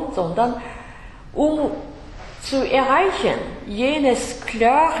Versenkung, sondern um zu erreichen jenes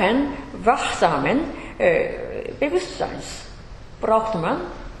klaren, wachsamen Bewusstseins braucht man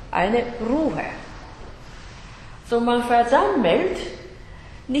eine Ruhe. So, man versammelt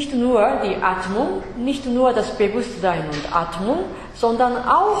nicht nur die Atmung, nicht nur das Bewusstsein und Atmung, sondern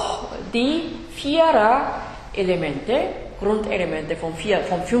auch die Vierer-Elemente, Grundelemente vom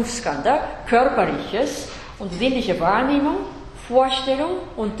 5-Skandha, körperliches und sinnliche Wahrnehmung, Vorstellung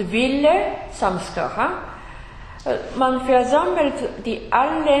und Wille, Samskara. Man versammelt die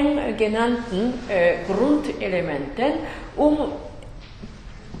allen genannten Grundelemente, um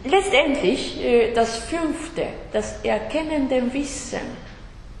letztendlich das 5., das erkennende Wissen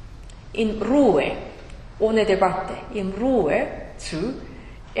in Ruhe, ohne Debatte, in Ruhe zu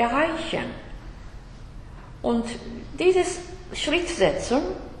erreichen. Und diese Schrittsetzung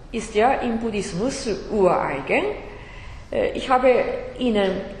ist ja im Buddhismus ureigen. Ich habe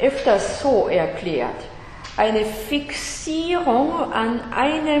Ihnen öfters so erklärt, eine Fixierung an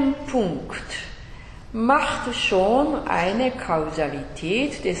einem Punkt macht schon eine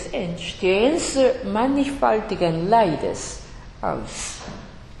Kausalität des Entstehens mannigfaltigen Leides aus.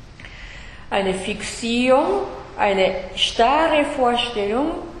 Eine Fixierung, eine starre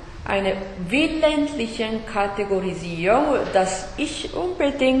Vorstellung, eine willentliche Kategorisierung, dass ich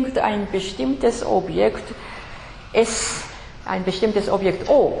unbedingt ein bestimmtes Objekt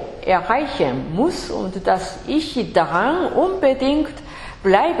O erreichen muss und dass ich daran unbedingt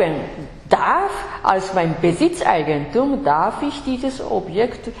bleiben darf, als mein Besitzeigentum darf ich dieses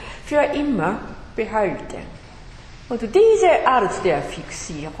Objekt für immer behalten. Und diese Art der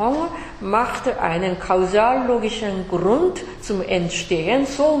Fixierung macht einen kausal-logischen Grund zum Entstehen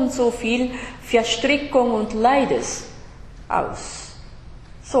so und so viel Verstrickung und Leides aus.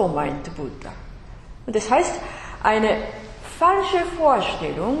 So meint Buddha. Und das heißt, eine falsche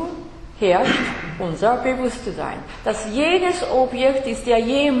Vorstellung herrscht unser Bewusstsein. Dass jedes Objekt ist der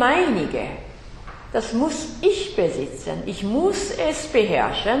je meinige. Das muss ich besitzen. Ich muss es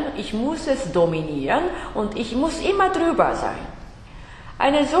beherrschen, ich muss es dominieren und ich muss immer drüber sein.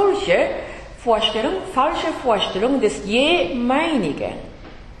 Eine solche Vorstellung, falsche Vorstellung des je meinigen,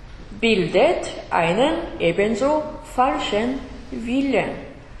 bildet einen ebenso falschen Willen.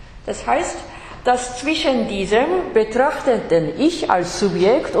 Das heißt, dass zwischen diesem betrachtenden Ich als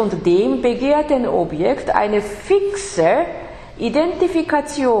Subjekt und dem begehrten Objekt eine fixe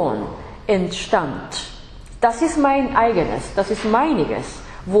Identifikation entstand. Das ist mein eigenes, das ist meiniges,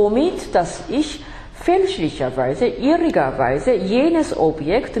 womit das Ich fälschlicherweise, irrigerweise jenes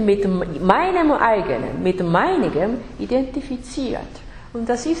Objekt mit meinem eigenen, mit meinigem identifiziert. Und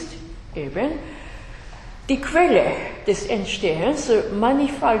das ist eben die Quelle des Entstehens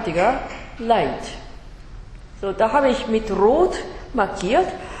mannigfaltiger Leid. So, da habe ich mit Rot markiert,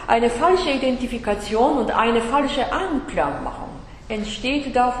 eine falsche Identifikation und eine falsche Anklammerung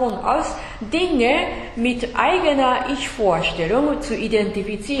entsteht davon aus, Dinge mit eigener Ich-Vorstellung zu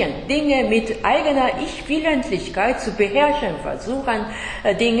identifizieren, Dinge mit eigener Ich-Willentlichkeit zu beherrschen versuchen,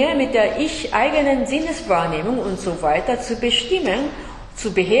 Dinge mit der Ich-eigenen Sinneswahrnehmung und so weiter zu bestimmen,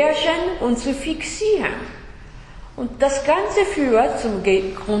 zu beherrschen und zu fixieren. Und das Ganze führt zum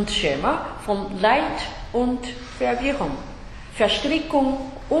Grundschema von Leid und Verwirrung, Verstrickung,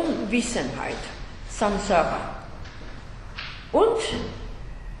 Unwissenheit, Samsara. Und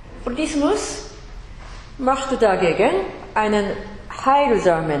Buddhismus macht dagegen einen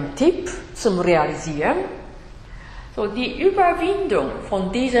heilsamen Tipp zum Realisieren. So, die Überwindung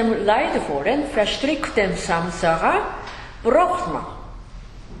von diesem leidvollen, verstrickten Samsara braucht man.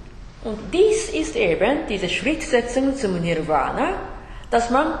 Und dies ist eben diese Schrittsetzung zum Nirvana, dass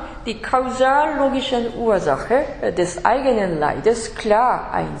man die kausal-logischen Ursache des eigenen Leides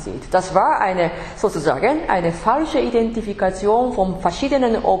klar einsieht. Das war sozusagen eine falsche Identifikation von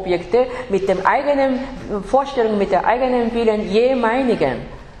verschiedenen Objekten mit dem eigenen Vorstellung, mit der eigenen Willen je meinigen.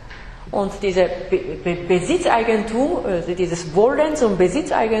 Und diese Besitzeigentum, dieses Wollen zum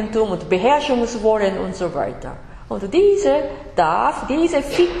Besitzeigentum und Beherrschungswollen und so weiter. Und diese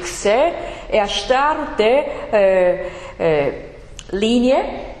fixe, erstarrte Linie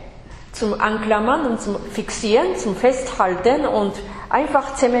zum Anklammern und zum Fixieren, zum Festhalten und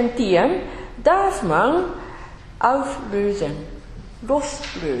einfach zementieren, darf man auflösen,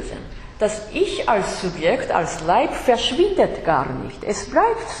 loslösen. Das Ich als Subjekt, als Leib verschwindet gar nicht. Es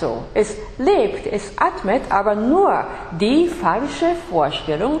bleibt so. Es lebt, es atmet, aber nur die falsche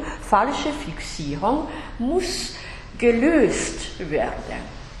Vorstellung, falsche Fixierung muss gelöst werden.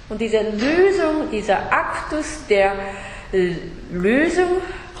 Und diese Lösung, dieser Aktus der Lösung,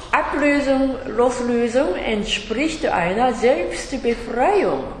 Ablösung, Loslösung entspricht einer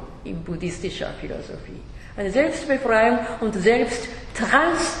Selbstbefreiung in buddhistischer Philosophie. Eine Selbstbefreiung und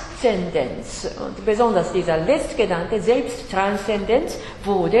Selbsttranszendenz. Und besonders dieser letztgenannte Selbsttranszendenz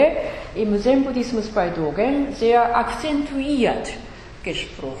wurde im Zen-Buddhismus bei Dogen sehr akzentuiert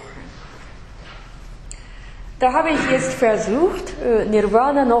gesprochen. Da habe ich jetzt versucht,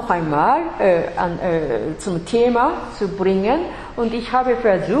 Nirvana noch einmal zum Thema zu bringen und ich habe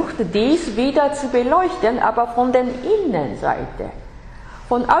versucht, dies wieder zu beleuchten, aber von der Innenseite.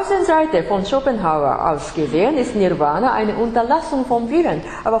 Von Außenseite, von Schopenhauer aus gesehen, ist Nirvana eine Unterlassung vom Willen,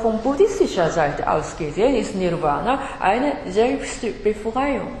 aber von buddhistischer Seite aus gesehen ist Nirvana eine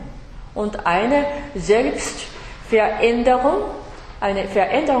Selbstbefreiung und eine Selbstveränderung, eine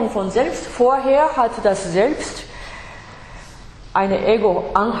Veränderung von Selbst. Vorher hat das Selbst ein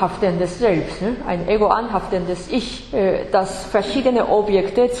ego-anhaftendes Selbst, ein ego-anhaftendes Ich, das verschiedene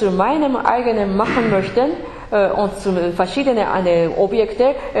Objekte zu meinem eigenen machen möchten und verschiedene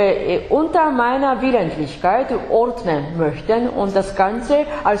Objekte unter meiner Willentlichkeit ordnen möchten und das Ganze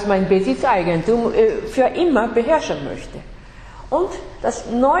als mein Besitzeigentum für immer beherrschen möchte. Und das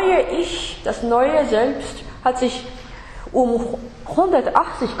neue Ich, das neue Selbst hat sich um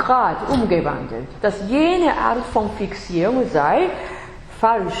 180 Grad umgewandelt, dass jene Art von Fixierung sei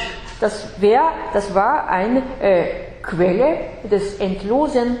falsch. Das war eine Quelle des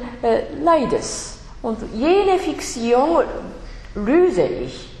endlosen Leides. Und jene Fixierung löse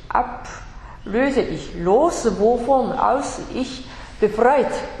ich ab, löse ich los, wovon aus ich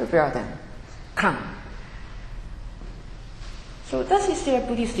befreit werden kann. So, das ist die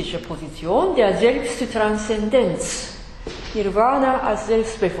buddhistische Position der Selbsttranszendenz. Nirvana als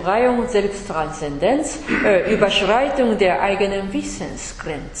Selbstbefreiung, Selbsttranszendenz, Überschreitung der eigenen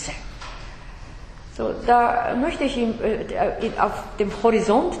Wissensgrenze. So, da möchte ich auf dem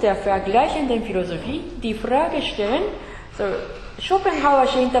Horizont der vergleichenden Philosophie die Frage stellen, so,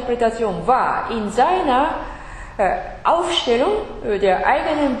 Schopenhauerische Interpretation war in seiner Aufstellung der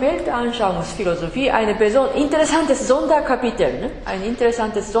eigenen Weltanschauungsphilosophie ein interessantes Sonderkapitel, ne? Ein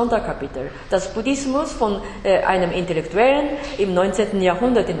interessantes Sonderkapitel, das Buddhismus von einem Intellektuellen im 19.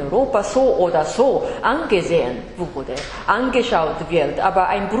 Jahrhundert in Europa so oder so angesehen wurde, angeschaut wird, aber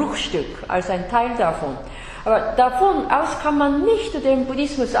ein Bruchstück als ein Teil davon. Aber davon aus kann man nicht den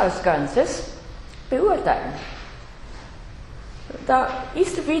Buddhismus als Ganzes beurteilen. Da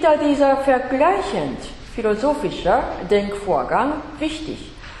ist wieder dieser vergleichend philosophischer Denkvorgang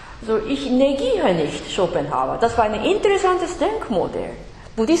wichtig. Also ich negiere nicht Schopenhauer. Das war ein interessantes Denkmodell.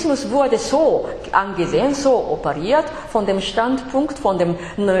 Buddhismus wurde so angesehen, so operiert von dem Standpunkt von dem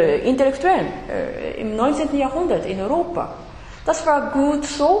Intellektuellen im 19. Jahrhundert in Europa. Das war gut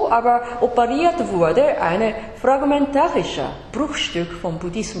so, aber operiert wurde ein fragmentarischer Bruchstück vom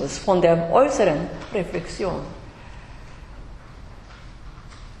Buddhismus, von der äußeren Reflexion.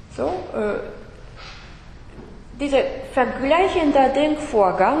 So, dieser vergleichende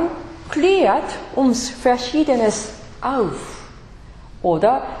Denkvorgang klärt uns Verschiedenes auf.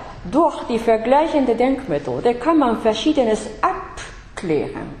 Oder durch die vergleichende Denkmethode kann man Verschiedenes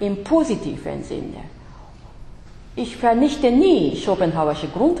abklären, im positiven Sinne. Ich vernichte nie Schopenhauerische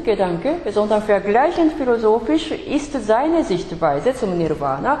Grundgedanke, sondern vergleichend philosophisch ist seine Sichtweise zum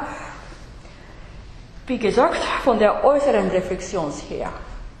Nirvana, wie gesagt, von der äußeren Reflexion her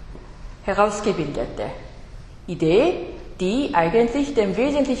herausgebildete Idee, die eigentlich dem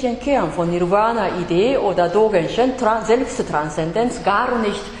wesentlichen Kern von Nirvana-Idee oder Dogenschen Selbsttranszendenz gar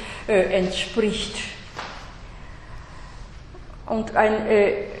nicht entspricht. Und ein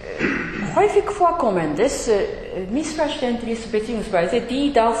häufig vorkommendes Missverständnis bzw.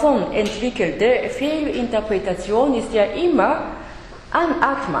 die davon entwickelte Fehlinterpretation ist ja immer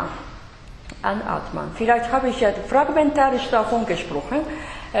Anatman. Vielleicht habe ich ja fragmentarisch davon gesprochen.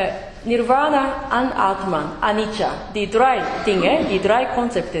 Nirvana, Anatman, Anicca, die drei Dinge, die drei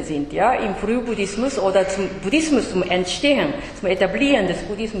Konzepte sind ja im Frühbuddhismus oder zum Buddhismus, zum Entstehen, zum Etablieren des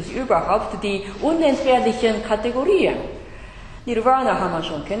Buddhismus überhaupt die unentbehrlichen Kategorien. Nirvana haben wir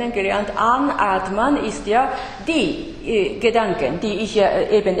schon kennengelernt. Anatman ist ja die Gedanken, die ich ja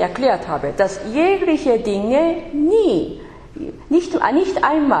eben erklärt habe, dass jegliche Dinge nicht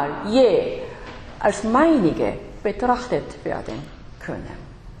einmal je als meinige betrachtet werden können.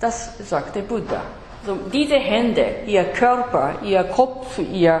 Das sagte Buddha. Also diese Hände, ihr Körper, ihr Kopf,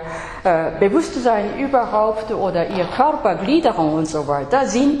 ihr Bewusstsein überhaupt oder ihr Körpergliederung und so weiter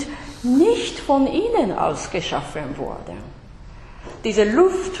sind nicht von ihnen aus geschaffen worden. Diese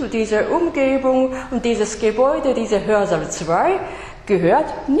Luft, diese Umgebung und dieses Gebäude, dieser Hörsaal 2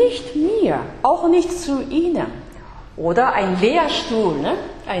 gehört nicht mir, auch nicht zu ihnen. Oder ein Lehrstuhl, ne?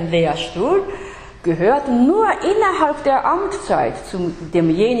 Ein Lehrstuhl gehört nur innerhalb der Amtszeit zu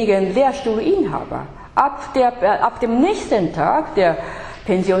demjenigen Lehrstuhlinhaber. Ab dem nächsten Tag der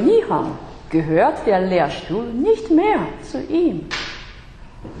Pensionierung gehört der Lehrstuhl nicht mehr zu ihm.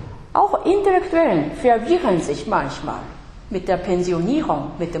 Auch Intellektuellen verwirren sich manchmal mit der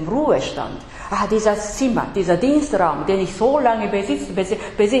Pensionierung, mit dem Ruhestand. Dieser Zimmer, dieser Dienstraum, den ich so lange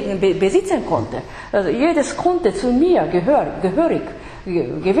besitzen konnte. Also jedes konnte zu mir gehörig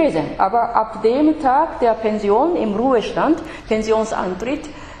gewesen. Aber ab dem Tag der Pension im Ruhestand, Pensionsantritt,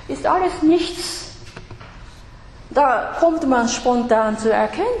 ist alles nichts. Da kommt man spontan zur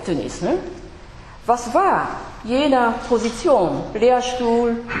Erkenntnis. Ne? Was war jener Position,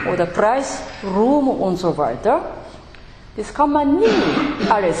 Lehrstuhl oder Preis, Ruhm und so weiter? Das kann man nie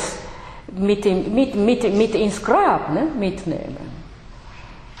alles mit ins Grab, ne, mitnehmen.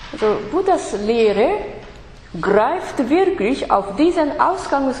 Also Buddhas Lehre greift wirklich auf diesen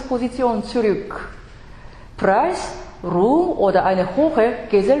Ausgangsposition zurück. Preis, Ruhm oder eine hohe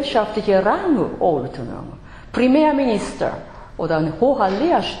gesellschaftliche Rangordnung, Primärminister oder ein hoher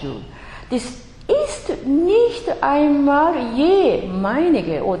Lehrstuhl, das ist nicht einmal je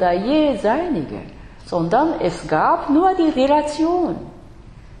meinige oder je seinige, sondern es gab nur die Relation,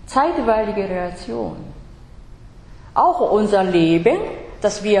 zeitweilige Relation. Auch unser Leben,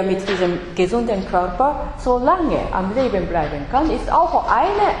 dass wir mit diesem gesunden Körper so lange am Leben bleiben kann, ist auch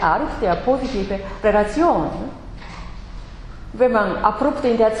eine Art der positiven Relation. Wenn man abrupt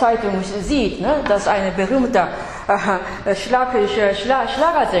in der Zeitung sieht, dass ein berühmter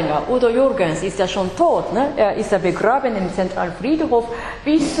Schlagersänger Udo Jürgens ist ja schon tot. Ne? Er ist ja begraben im Zentralfriedhof.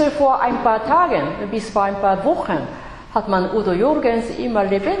 Bis vor ein paar Tagen, bis vor ein paar Wochen hat man Udo Jürgens immer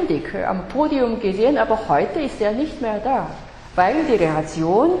lebendig am Podium gesehen, aber heute ist er nicht mehr da, weil die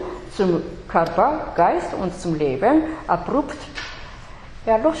Relation zum Körper, Geist und zum Leben abrupt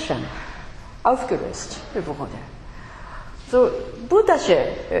erloschen, aufgelöst wurde. So, buddhische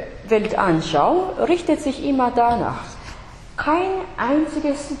Weltanschauung richtet sich immer danach. Kein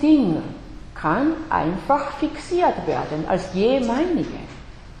einziges Ding kann einfach fixiert werden als jemeinige,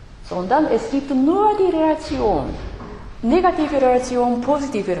 sondern es gibt nur die Relation. Negative Relation,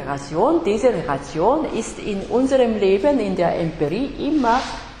 positive Relation. Diese Relation ist in unserem Leben, in der Empirie, immer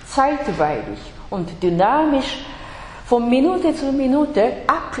zeitweilig und dynamisch von Minute zu Minute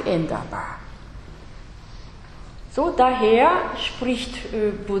abänderbar. So, daher spricht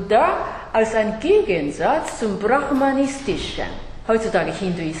Buddha als ein Gegensatz zum brahmanistischen, heutzutage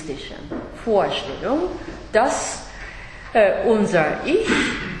hinduistischen Vorstellung, dass unser Ich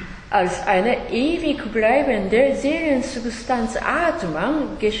als eine ewig bleibende Seelensubstanz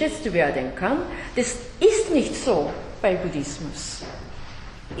Atman geschätzt werden kann. Das ist nicht so bei Buddhismus.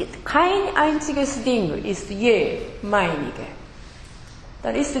 Kein einziges Ding ist je meinige.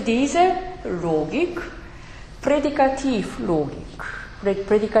 Dann ist diese Logik Prädikativlogik,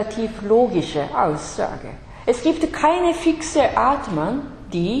 prädikativlogische Aussage. Es gibt keine fixe Atman,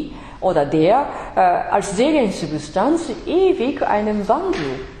 die oder der als Seelensubstanz ewig einen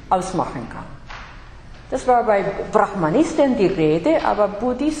Wandel ausmachen kann. Das war bei Brahmanisten die Rede, aber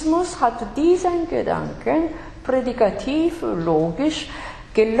Buddhismus hat diesen Gedanken prädikativ-logisch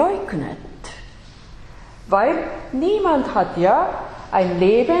geleugnet. Weil niemand hat ja ein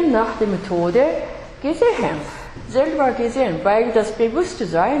Leben nach dem Tode selber gesehen, weil das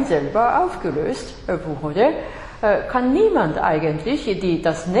Bewusstsein selber aufgelöst wurde, kann niemand eigentlich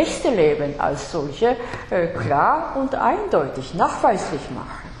das nächste Leben als solche klar und eindeutig nachweislich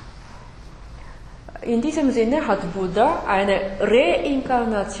machen. In diesem Sinne hat Buddha eine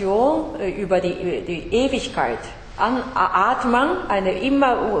Reinkarnation über die Ewigkeit an Atman, eine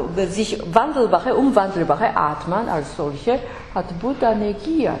immer sich umwandelbare Atman als solche, hat Buddha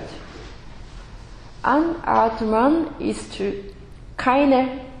negiert. An Atman ist keine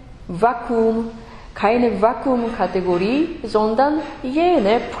Vakuumkategorie, sondern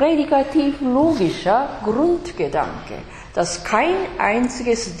jene prädikativ-logischer Grundgedanke, dass kein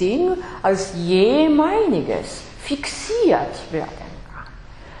einziges Ding als jemeiniges fixiert werden kann.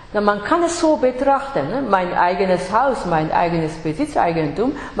 Na, man kann es so betrachten, ne? Mein eigenes Haus, mein eigenes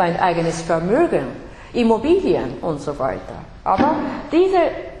Besitzeigentum, mein eigenes Vermögen, Immobilien und so weiter. Aber diese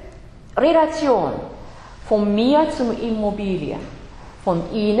Relation von mir zum Immobilien, von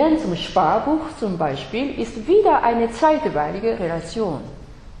Ihnen zum Sparbuch zum Beispiel, ist wieder eine zeitweilige Relation.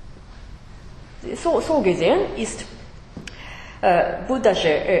 So gesehen ist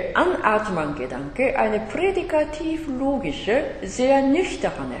buddhische Anatman-Gedanke eine prädikativ-logische, sehr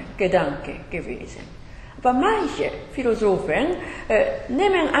nüchterne Gedanke gewesen. Aber manche Philosophen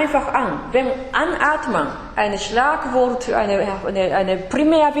nehmen einfach an, wenn Anatman ein Schlagwort, ein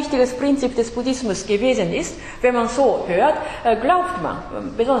primär wichtiges Prinzip des Buddhismus gewesen ist, wenn man so hört, glaubt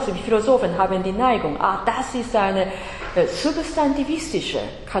man, besonders die Philosophen haben die Neigung, das ist eine substantivistische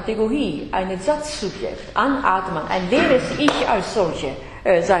Kategorie, ein Satzsubjekt, Anatman, ein leeres Ich als solche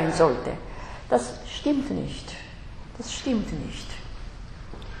sein sollte. Das stimmt nicht. Das stimmt nicht.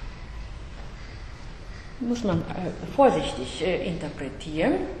 Muss man vorsichtig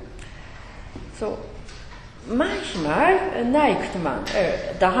interpretieren. So, manchmal neigt man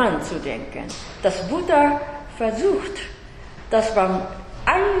daran zu denken, dass Buddha versucht, dass man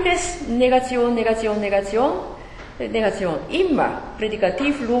alles Negation, immer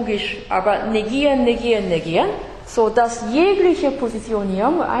prädikativ, logisch, aber negieren, so dass jegliche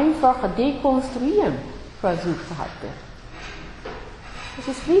Positionierung einfach dekonstruieren versucht hatte. Das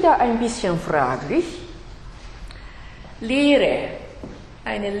ist wieder ein bisschen fraglich.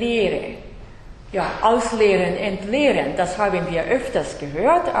 Eine Lehre, ja, ausleeren, entleeren, das haben wir öfters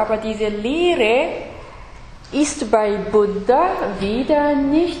gehört, aber diese Lehre ist bei Buddha wieder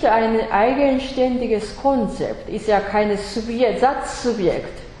nicht ein eigenständiges Konzept, ist ja kein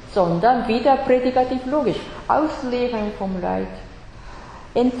Satzsubjekt, sondern wieder prädikativ-logisch. Ausleeren vom Leid,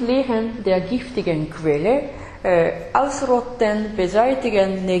 entleeren der giftigen Quelle, ausrotten,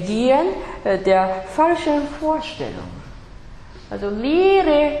 beseitigen, negieren der falschen Vorstellung. Also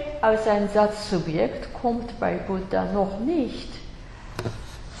Lehre als ein Satzsubjekt kommt bei Buddha noch nicht,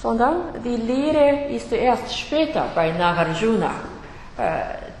 sondern die Lehre ist erst später bei Nagarjuna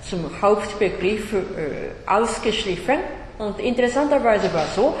zum Hauptbegriff ausgeschliffen. Und interessanterweise war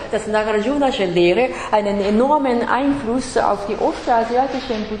es so, dass Nagarjunasche Lehre einen enormen Einfluss auf die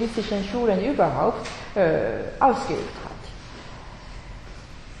ostasiatischen buddhistischen Schulen überhaupt ausgeübt hat.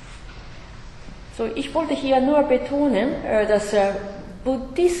 So, ich wollte hier nur betonen, dass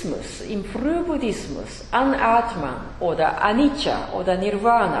Buddhismus, im Frühbuddhismus, Anatman oder Anicca oder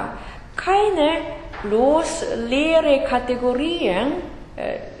Nirvana keine bloß leere Kategorien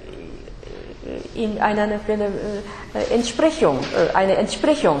in eine Entsprechung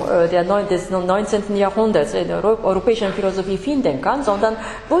des 19. Jahrhunderts in der europäischen Philosophie finden kann, sondern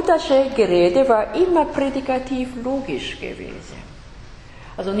buddhische Gerede war immer prädikativ logisch gewesen.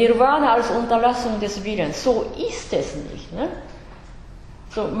 Also Nirvana als Unterlassung des Willens, so ist es nicht. Ne?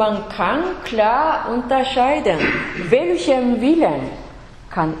 So, man kann klar unterscheiden, welchen Willen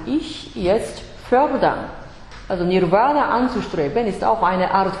kann ich jetzt fördern. Also Nirvana anzustreben ist auch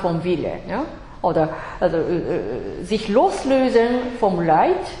eine Art von Wille. Ja? Oder also, sich loslösen vom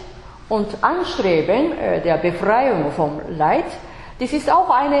Leid und Anstreben der Befreiung vom Leid, das ist auch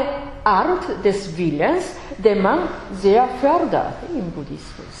eine Art des Willens, den man sehr fördert im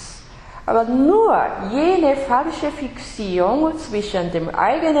Buddhismus. Aber nur jene falsche Fixierung zwischen dem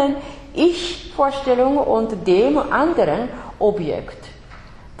eigenen Ich-Vorstellung und dem anderen Objekt,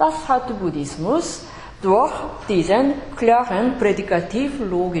 das hat Buddhismus durch diesen klaren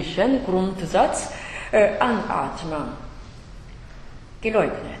prädikativ-logischen Grundsatz Anatman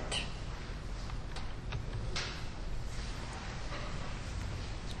geleugnet.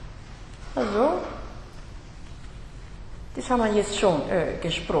 Also, das haben wir jetzt schon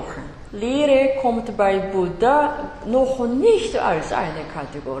gesprochen. Lehre kommt bei Buddha noch nicht als eine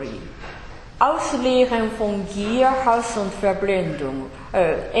Kategorie. Ausleeren von Gier, Hass und Verblendung,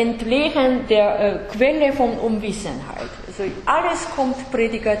 Entleeren der Quelle von Unwissenheit. Also alles kommt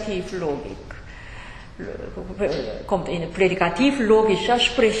prädikativ-logik, kommt in prädikativ-logischer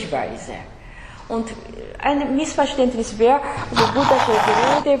Sprechweise. Und ein Missverständnis wäre, also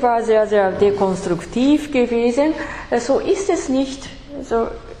Buddhische Gerede war sehr, sehr dekonstruktiv gewesen. So ist es nicht. Also,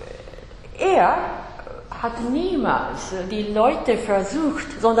 er hat niemals die Leute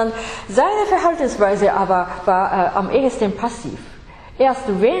versucht, sondern seine Verhaltensweise aber war am ehesten passiv. Erst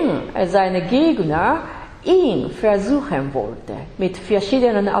wenn seine Gegner ihn versuchen wollte, mit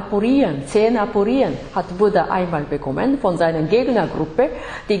verschiedenen Aporien, 10 Aporien hat Buddha einmal bekommen von seiner Gegnergruppe.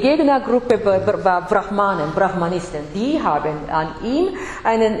 Die Gegnergruppe war Brahmanen, Brahmanisten. Die haben an ihn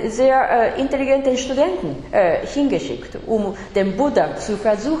einen sehr intelligenten Studenten hingeschickt, um den Buddha zu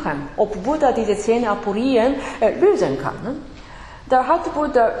versuchen, ob Buddha diese 10 Aporien lösen kann. Ne? Da hat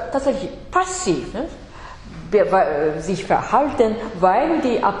Buddha tatsächlich passiv sich verhalten, weil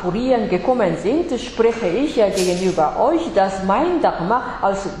die Aporien gekommen sind, spreche ich ja gegenüber euch, dass mein Dharma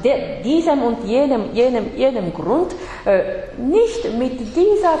aus diesem und jenem Grund nicht mit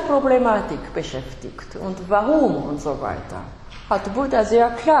dieser Problematik beschäftigt und warum und so weiter. Hat Buddha sehr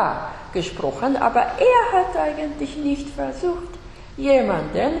klar gesprochen, aber er hat eigentlich nicht versucht,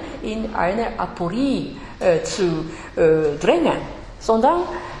 jemanden in eine Aporie zu drängen, sondern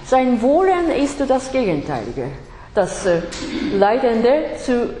sein Wollen ist das Gegenteilige, das Leidende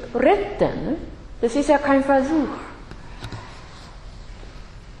zu retten. Das ist ja kein Versuch.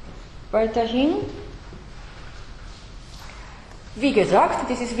 Weiterhin, wie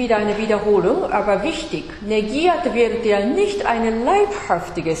gesagt, das ist wieder eine Wiederholung, aber wichtig, negiert wird ja nicht ein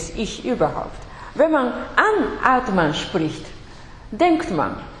leibhaftiges Ich überhaupt. Wenn man an Atman spricht, denkt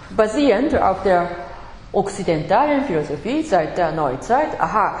man, basierend auf der okzidentalen Philosophie seit der Neuzeit,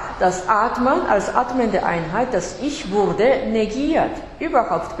 das Atmen als atmende Einheit, das Ich wurde negiert,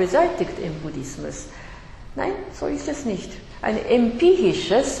 überhaupt beseitigt im Buddhismus. Nein, so ist es nicht. Ein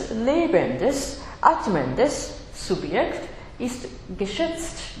empirisches, lebendes, atmendes Subjekt ist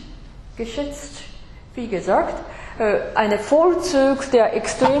geschätzt. Wie gesagt, ein Vollzug der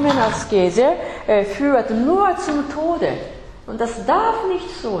extremen Askese führt nur zum Tode. Und das darf nicht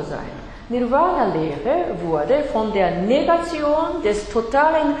so sein. Nirvana-Lehre wurde von der Negation des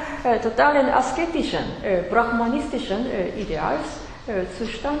totalen asketischen, brahmanistischen Ideals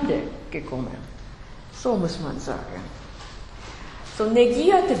zustande gekommen. So muss man sagen. So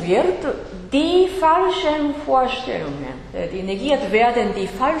negiert wird die falschen Vorstellungen, negiert werden die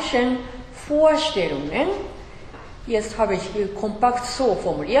falschen Vorstellungen, jetzt habe ich kompakt so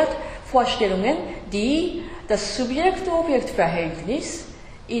formuliert, Vorstellungen, die das Subjekt-Objekt-Verhältnis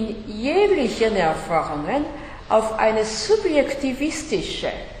in jeglichen Erfahrungen auf eine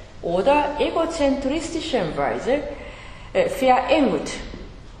subjektivistische oder egozentristische Weise verengt,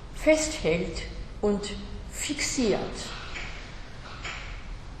 festhält und fixiert.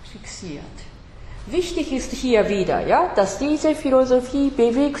 passiert. Wichtig ist hier wieder, ja, dass diese Philosophie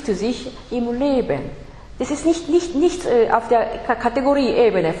bewegt sich im Leben. Das ist nicht auf der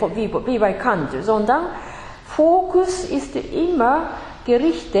Kategorieebene wie bei Kant, sondern Fokus ist immer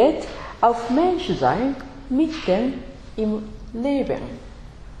gerichtet auf Menschsein mitten im Leben.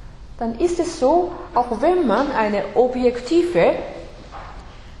 Dann ist es so, auch wenn man eine objektive,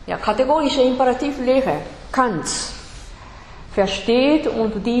 kategorische Imperativlehre Kants versteht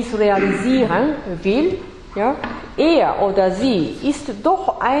und dies realisieren will, ja, er oder sie ist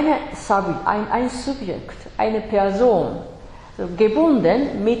doch ein Subjekt, eine Person,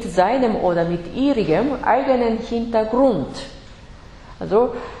 gebunden mit seinem oder mit ihrem eigenen Hintergrund.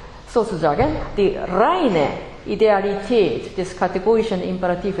 Also sozusagen die reine Idealität des kategorischen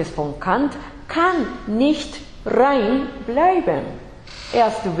Imperatives von Kant kann nicht rein bleiben.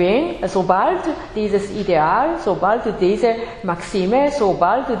 Erst sobald dieses Ideal, sobald diese Maxime,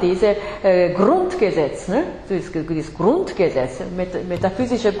 sobald dieses Grundgesetz, dieses Grundgesetz,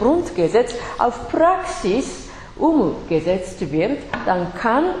 metaphysische Grundgesetz auf Praxis umgesetzt wird, dann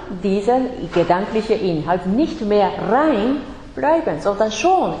kann dieser gedankliche Inhalt nicht mehr rein bleiben, sondern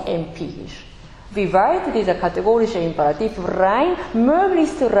schon empirisch. Wie weit dieser kategorische Imperativ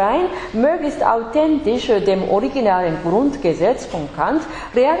möglichst authentisch dem originalen Grundgesetz von Kant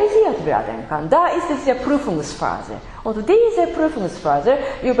realisiert werden kann. Da ist es die Prüfungsphase. Und diese Prüfungsphase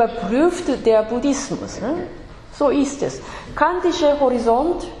überprüft der Buddhismus. So ist es. Kantischer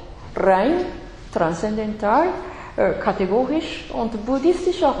Horizont rein, transzendental, kategorisch und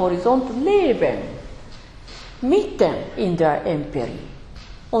buddhistischer Horizont Leben. Mitten in der Empirie.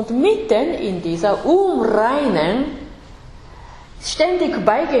 Und mitten in dieser unreinen, ständig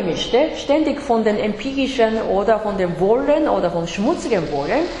beigemischte, ständig von den empirischen oder von dem Wollen oder vom schmutzigen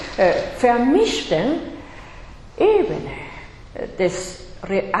Wollen vermischten Ebene des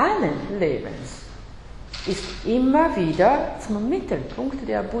realen Lebens ist immer wieder zum Mittelpunkt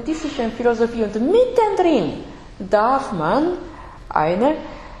der buddhistischen Philosophie. Und mittendrin darf man ein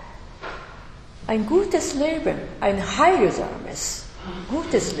gutes Leben, ein heilsames,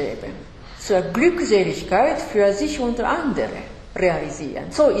 gutes Leben zur Glückseligkeit für sich und andere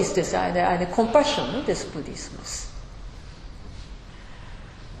realisieren. So ist es eine Compassion des Buddhismus.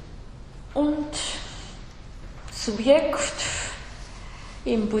 Und Subjekt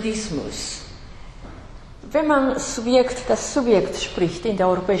im Buddhismus. Wenn man das Subjekt spricht in der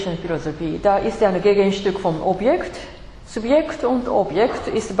europäischen Philosophie, da ist ein Gegenstück vom Objekt. Subjekt und Objekt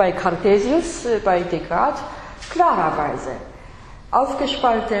ist bei Cartesius, bei Descartes klarerweise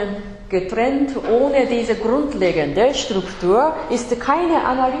aufgespalten, getrennt, ohne diese grundlegende Struktur ist keine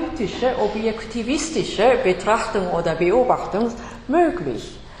analytische, objektivistische Betrachtung oder Beobachtung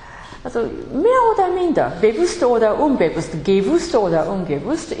möglich. Also mehr oder minder, bewusst oder unbewusst, gewusst oder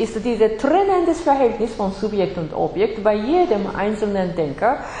ungewusst, ist dieses trennendes Verhältnis von Subjekt und Objekt bei jedem einzelnen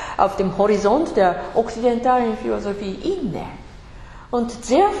Denker auf dem Horizont der okzidentalen Philosophie inne. Und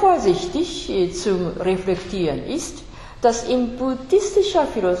sehr vorsichtig zum Reflektieren ist, dass in buddhistischer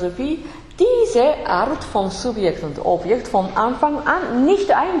Philosophie diese Art von Subjekt und Objekt von Anfang an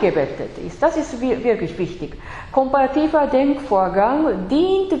nicht eingebettet ist. Das ist wirklich wichtig. Komparativer Denkvorgang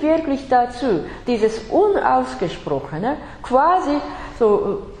dient wirklich dazu, dieses Unausgesprochene quasi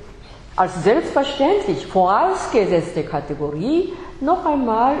so als selbstverständlich vorausgesetzte Kategorie noch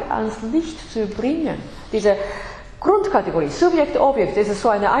einmal ans Licht zu bringen. Diese Grundkategorie, Subjekt, Objekt, das ist so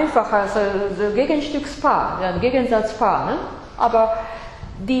ein einfaches Gegenstückspaar, ein Gegensatzpaar. Ne? Aber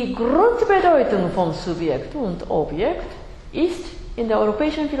die Grundbedeutung von Subjekt und Objekt ist in der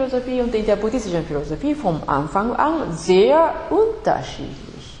europäischen Philosophie und in der buddhistischen Philosophie vom Anfang an sehr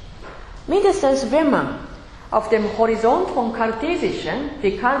unterschiedlich. Mindestens wenn man auf dem Horizont von kartesischen,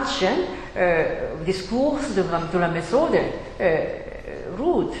 Descartesischen Diskurs de la Méthode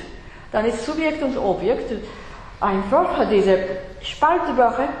ruht, dann ist Subjekt und Objekt einfach diese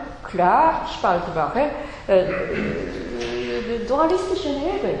spaltbare, klar spaltbare, dualistischen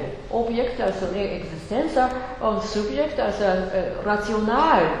Ebene. Objekt als Existenz und Subjekt als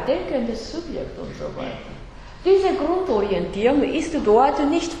rational denkendes Subjekt und so weiter. Diese Grundorientierung ist dort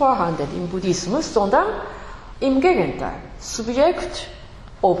nicht vorhanden im Buddhismus, sondern im Gegenteil. Subjekt,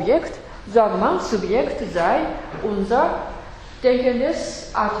 Objekt, sagt man, Subjekt sei unser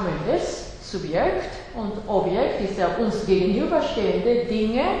denkendes, atmendes Subjekt und Objekt ist ja uns gegenüberstehende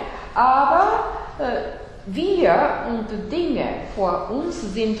Dinge, aber wir und Dinge vor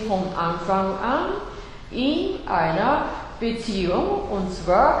uns sind von Anfang an in einer Beziehung, und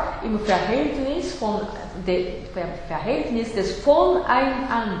zwar im Verhältnis des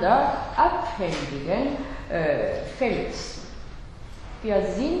voneinander abhängigen Felds. wir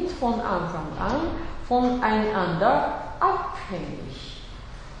sind von Anfang an voneinander abhängig.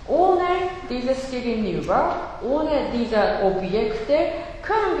 Ohne dieses Gegenüber, ohne diese Objekte,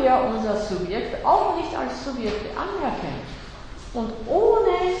 können wir unser Subjekt auch nicht als Subjekt anerkennen. Und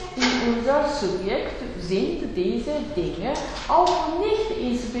ohne unser Subjekt sind diese Dinge auch nicht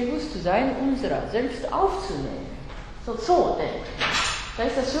ins Bewusstsein unserer selbst aufzunehmen. So denke ich. Da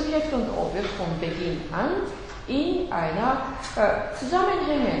ist das Subjekt und Objekt von Beginn an in einer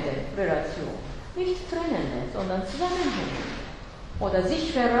zusammenhängenden Relation. Nicht trennende, sondern zusammenhängende. Oder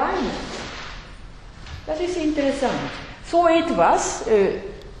sich vereinen. Das ist interessant. So etwas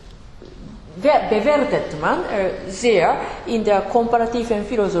bewertet man sehr in der komparativen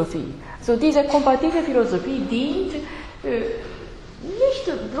Philosophie. So diese komparative Philosophie dient nicht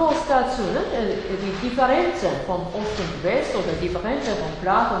bloß dazu, die Differenzen von Ost und West oder Differenzen von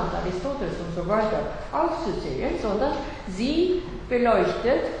Platon und Aristoteles und so weiter aufzuzählen, sondern sie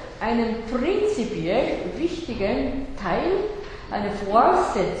beleuchtet einen prinzipiell wichtigen Teil, eine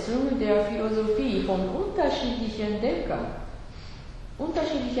Voraussetzung der Philosophie von unterschiedlichen Denkern,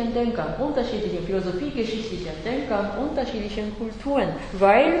 unterschiedlichen philosophiegeschichtlichen Denkern, unterschiedlichen Kulturen,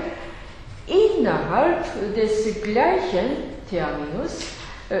 weil innerhalb des gleichen Terminus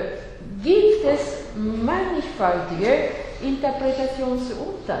gibt es mannigfaltige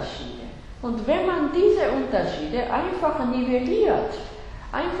Interpretationsunterschiede. Und wenn man diese Unterschiede einfach nivelliert,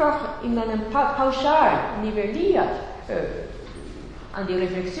 einfach in einem pauschal nivelliert an die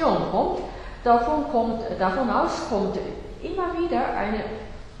Reflexion kommt, davon aus kommt immer wieder eine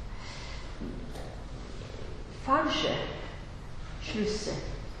falsche Schlüsse.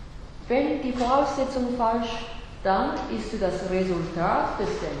 Wenn die Voraussetzung falsch, dann ist das Resultat des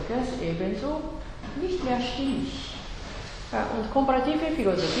Denkens ebenso nicht mehr stimmig. Und komparative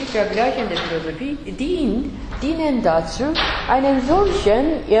Philosophie, vergleichende Philosophie dienen dazu, einen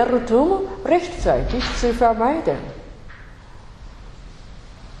solchen Irrtum rechtzeitig zu vermeiden.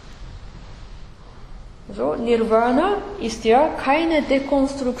 So, Nirvana ist ja keine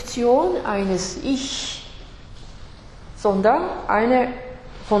Dekonstruktion eines Ich, sondern eine,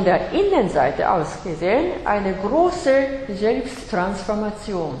 von der Innenseite aus gesehen, eine große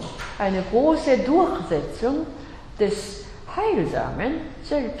Selbsttransformation, eine große Durchsetzung des heilsamen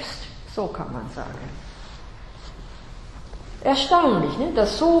Selbst, so kann man sagen. Erstaunlich, ne,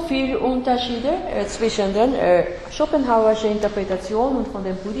 dass so viele Unterschiede zwischen der Schopenhauerischen Interpretation und von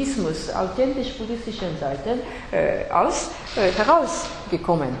dem Buddhismus, authentisch buddhistischen Seiten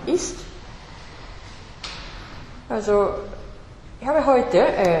herausgekommen ist. Also ich habe heute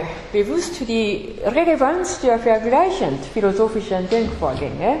bewusst die Relevanz der vergleichend philosophischen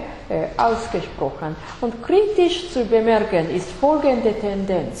Denkvorgänge ausgesprochen. Und kritisch zu bemerken ist folgende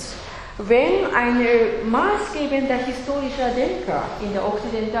Tendenz. Wenn ein maßgebender historischer Denker in der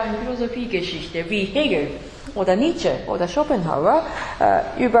okzidentalen Philosophiegeschichte wie Hegel oder Nietzsche oder Schopenhauer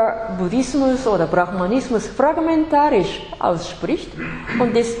über Buddhismus oder Brahmanismus fragmentarisch ausspricht,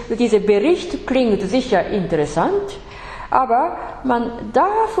 und dieser Bericht klingt sicher interessant, aber man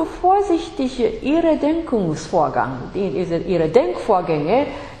darf vorsichtig ihre Denkvorgänge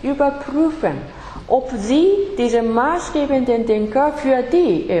überprüfen, ob sie, diese maßgebenden Denker für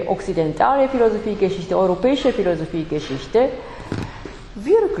die okzidentale Philosophiegeschichte, europäische Philosophiegeschichte,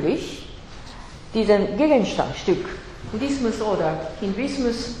 wirklich diesen Gegenstandstück, Buddhismus oder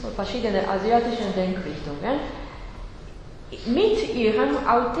Hinduismus, verschiedene asiatische Denkrichtungen, mit ihrem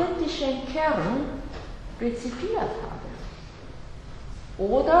authentischen Kern rezipiert haben.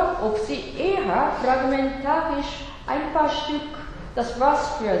 Oder ob sie eher fragmentarisch ein paar Stück, das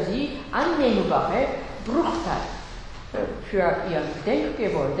was für sie annehmbare Bruchteil für ihr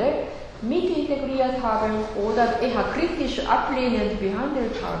Denkgebäude mit integriert haben oder eher kritisch ablehnend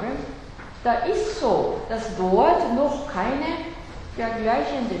behandelt haben, da ist so, dass dort noch keine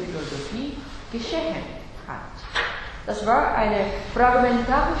vergleichende Philosophie geschehen hat. Das war eine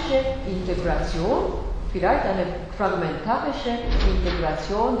fragmentarische Integration, vielleicht eine fragmentarische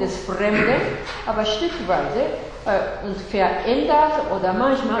Integration des Fremden, aber stückweise und verändert oder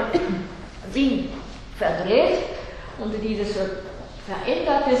manchmal wie verdreht, und dieses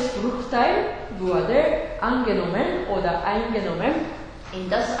verändertes Bruchteil wurde angenommen oder eingenommen in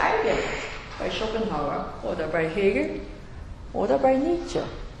das eigene, bei Schopenhauer oder bei Hegel oder bei Nietzsche.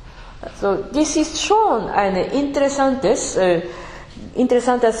 Also das ist schon ein interessantes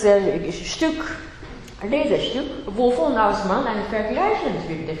Lesestück, wovon aus man eine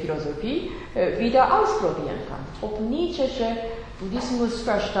vergleichende Philosophie wieder ausprobieren kann. Ob Nietzsche'sche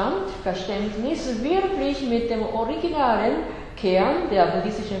Buddhismusverständnis wirklich mit dem originalen Kern der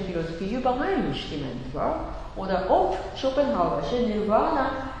buddhistischen Philosophie übereinstimmend war oder ob Schopenhauerische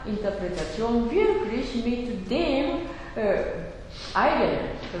Nirvana-Interpretation wirklich mit dem eigenen,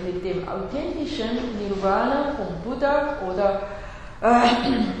 mit dem authentischen Nirvana von Buddha oder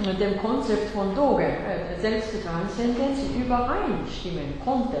dem Konzept von Dogen, Selbsttranszendenz, übereinstimmen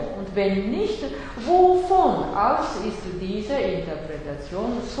konnte. Und wenn nicht, wovon aus ist diese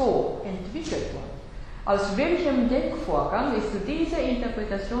Interpretation so entwickelt worden? Aus welchem Denkvorgang ist diese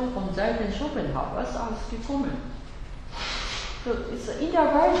Interpretation von Seiten Schopenhauers ausgekommen? So, in der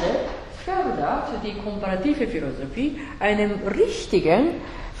Weise fördert die komparative Philosophie einen richtigen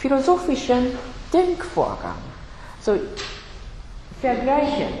philosophischen Denkvorgang. So,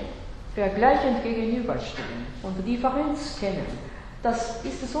 vergleichend gegenüberstellen und Differenz kennen. Das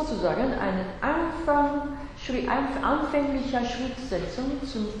ist sozusagen ein anfänglicher Schrittsetzung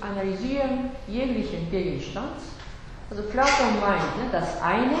zum Analysieren jeglichen Gegenstands. Also Platon meinte, das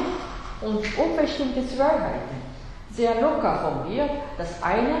eine und unbestimmte Zweiheiten. Sehr locker formuliert, das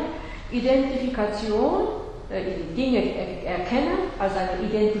eine Identifikation, Dinge erkennen als eine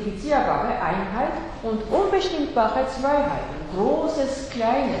identifizierbare Einheit und unbestimmbare Zweiheiten, Großes,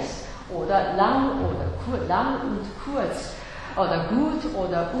 Kleines oder lang und kurz oder gut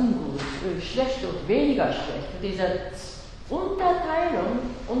oder ungut, schlecht und weniger schlecht. Diese Unterscheidung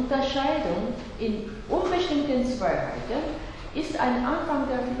in unbestimmten Zweiheiten ist ein Anfang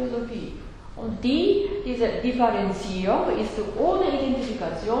der Philosophie. Und diese Differenzierung ist ohne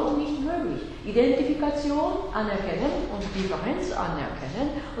Identifikation nicht möglich. Identifikation anerkennen und Differenz anerkennen.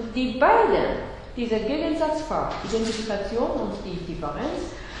 Und die beiden, dieser Gegensatzpaar, Identifikation und die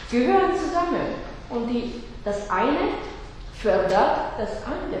Differenz, gehören zusammen. Und das eine fördert das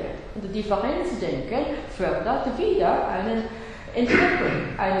andere. Und die Differenzdenken fördert wieder eine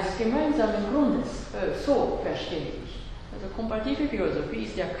Entwicklung eines gemeinsamen Grundes. So verstehe ich. Also komparative Philosophie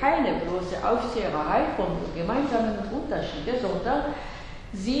ist ja keine bloße Aufzehrerei von gemeinsamen Unterschieden, sondern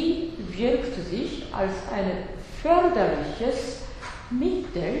sie wirkt sich als ein förderliches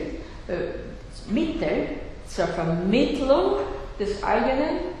Mittel zur Vermittlung des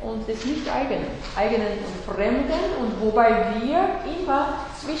Eigenen und des Nicht-Eigenen, Eigenen und Fremden, und wobei wir immer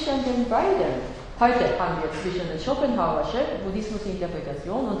zwischen den beiden, heute haben wir zwischen der Schopenhauerischen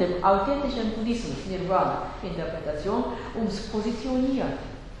Buddhismusinterpretation und dem authentischen Buddhismus, Nirvana-Interpretation, uns positionieren.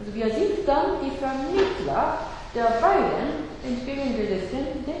 Also wir sind dann die Vermittler der beiden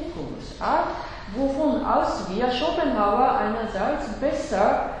entgegengesetzten Denkungsart, wovon aus wir Schopenhauer einerseits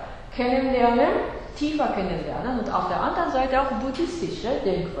besser kennenlernen, tiefer kennenlernen und auf der anderen Seite auch buddhistische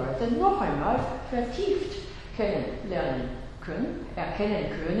Denkweise noch einmal vertieft kennenlernen können, erkennen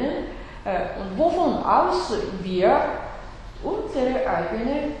können, und wovon aus wir unsere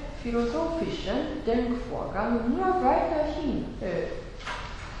eigenen philosophischen Denkvorgang nur weiterhin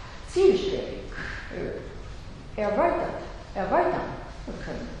zielstrebig erweitern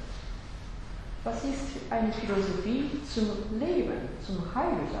können. Was ist eine Philosophie zum Leben, zum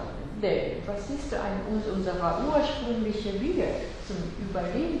heilsamen Leben? Was ist unser ursprünglicher Wille zum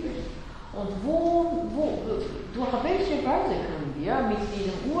Überleben? Und durch welche Weise können wir mit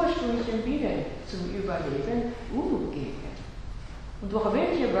diesem ursprünglichen Willen zum Überleben umgehen? Und durch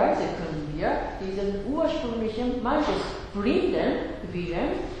welche Weise können wir diesen ursprünglichen, manches blinden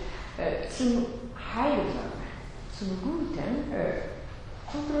Willen zum Heilsamen, zum Guten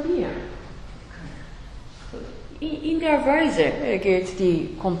kontrollieren? In der Weise geht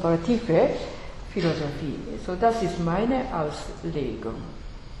die komparative Philosophie. So, das ist meine Auslegung.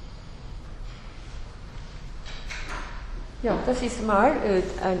 Ja, das ist mal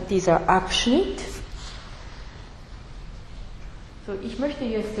dieser Abschnitt. So, ich möchte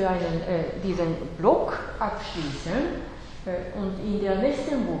jetzt diesen Block abschließen und in der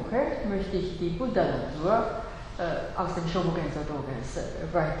nächsten Woche möchte ich die Buddha-Natur aus dem Shobogenzo Dogens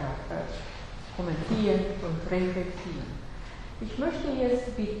weiter kommentieren und reflektieren. Ich möchte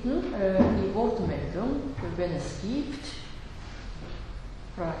jetzt bitten, die Wortmeldung, wenn es gibt.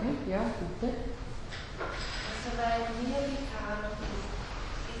 Fragen? Ja, bitte. Soweit mir bekannt ist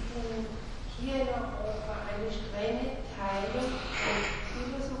hier in Europa eine strenge Teilung von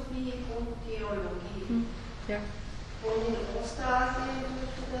Philosophie und Theologie. Ja. Und in Ostasien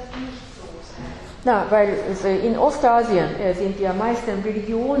dürfte das nicht so sein. Na, weil in Ostasien sind die meisten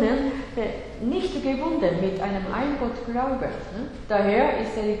Religionen nicht gebunden mit einem Eingottglauben. Ne? Daher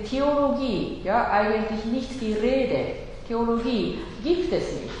ist die Theologie eigentlich nicht die Rede. Theologie gibt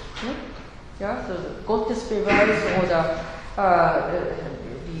es nicht. Ne? Ja, so Gottesbeweis oder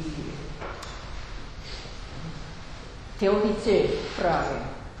die Theodizee-Frage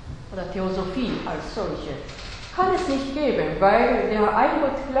oder Theosophie als solche kann es nicht geben, weil der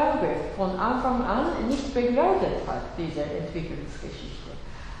Eingottglaube von Anfang an nicht begleitet hat, diese Entwicklungsgeschichte.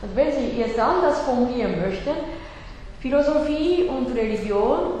 Und wenn Sie es anders formulieren möchten, Philosophie und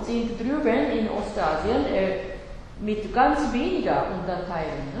Religion sind drüben in Ostasien mit ganz weniger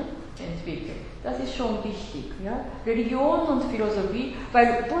Unterteilungen entwickelt. Das ist schon wichtig. Ja? Religion und Philosophie,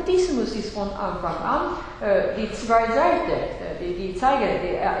 weil Buddhismus ist von Anfang an die zwei Seiten,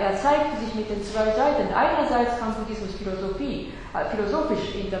 er zeigt sich mit den zwei Seiten. Einerseits kann Buddhismus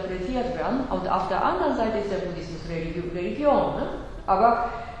philosophisch interpretiert werden und auf der anderen Seite ist der Buddhismus Religion. Ne? Aber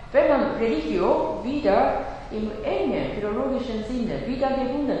wenn man Religion wieder im engen philologischen Sinne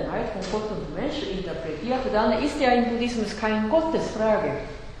Wiedergebundenheit von Gott und Mensch interpretiert, dann ist ja im Buddhismus keine Gottesfrage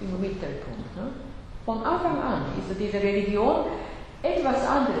im Mittelpunkt. Ne? Von Anfang an ist diese Religion etwas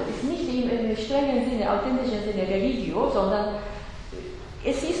anderes, ist nicht im strengen Sinne, authentischen Sinne Religio, sondern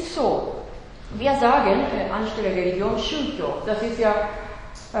es ist so, wir sagen anstelle Religion Shūkyō, das ist ja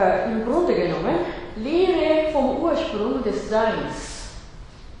im Grunde genommen Lehre vom Ursprung des Seins.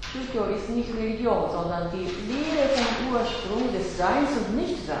 Shūkyō ist nicht Religion, sondern die Lehre vom Ursprung des Seins und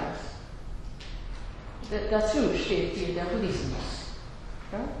Nichtseins. Dazu steht hier der Buddhismus.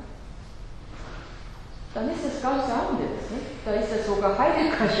 Ja? Dann ist es ganz anders. Nicht? Da ist es sogar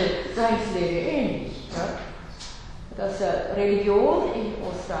Heideggersche Seinslehre ähnlich. Ja? Dass Religion in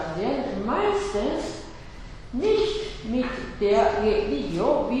Ostasien meistens nicht mit der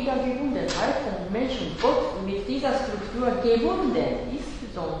Religio Wiedergebundenheit von Mensch und Gott mit dieser Struktur gebunden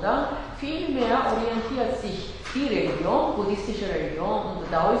ist, sondern vielmehr orientiert sich die Religion, buddhistische Religion und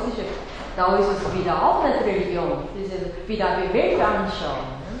daoistische, Daoismus wieder auch nicht Religion, wieder die Welt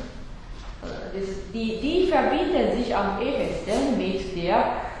anschauen. Die verbinden sich am ehesten mit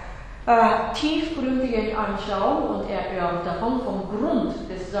der tiefgründigen Anschauung und Erörterung vom Grund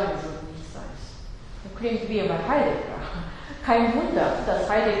des Seins und Nichtseins. Das klingt wie bei Heidegger. Kein Wunder, dass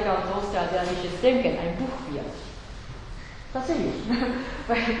Heidegger und ostasiatisches Denken ein Buch wird. Tatsächlich.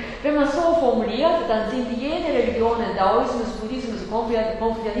 Weil, wenn man so formuliert, dann sind jene Religionen, Daoismus, Buddhismus,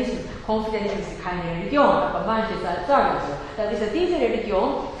 Konfuzianismus ist keine Religion, aber manche sagen so, dann ist diese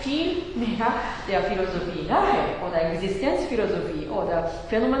Religion viel mehr der Philosophie nahe oder Existenzphilosophie oder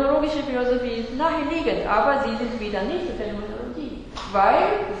phänomenologische Philosophie naheliegend, aber sie sind wieder nicht Phänomenologie, weil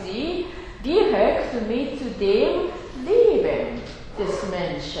sie direkt mit dem Leben des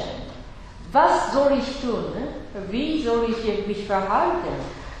Menschen. Was soll ich tun? Wie soll ich mich verhalten?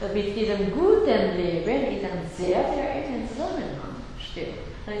 Mit diesem guten Leben in einem sehr, sehr engen Zusammenhang steht.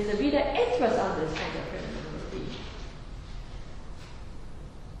 Dann ist er wieder etwas anderes von der Phänomenologie.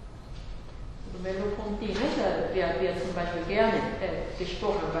 Merleau-Ponty wird zum Beispiel gerne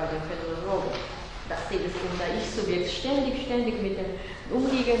gesprochen bei den Phänomenologen. Das Ich-Subjekt ständig mit dem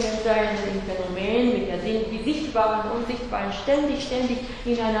umliegenden Sein, dem Phänomen, mit der die sichtbaren und unsichtbaren, ständig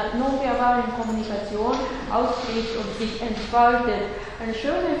in einer nonverbalen Kommunikation ausbricht und sich entfaltet. Eine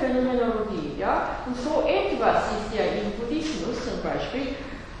schöne Phänomenologie. Ja? Und so etwas ist ja im Buddhismus zum Beispiel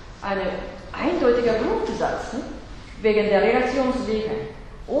ein eindeutiger Grundsatz, wegen der Relationswege.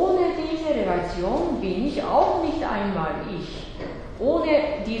 Ohne diese Relation bin ich auch nicht einmal ich.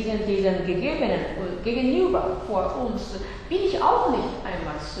 Ohne diesen gegebenen Gegenüber vor uns bin ich auch nicht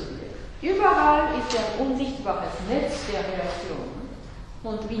einmal Subjekt. Überall ist ein unsichtbares Netz der Relation.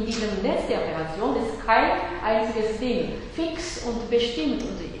 Und in diesem Netz der Relation ist kein einziges Ding fix und bestimmt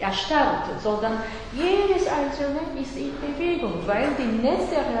und erstarrt, sondern jedes Einzelne ist in Bewegung, weil die Netz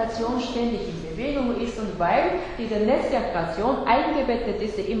der Relation ständig in Bewegung ist und weil dieses Netz der Relation eingebettet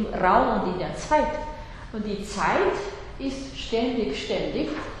ist im Raum und in der Zeit. Und die Zeit ist ständig,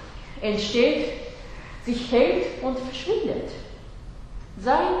 entsteht, sich hält und verschwindet.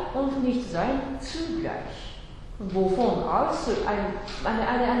 Sein und Nichtsein zugleich. Und wovon aus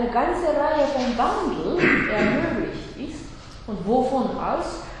eine ganze Reihe von Wandel ermöglicht ist und wovon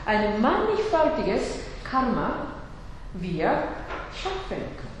aus ein mannigfaltiges Karma wir schaffen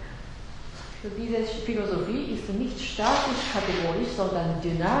können. Also diese Philosophie ist nicht statisch, kategorisch, sondern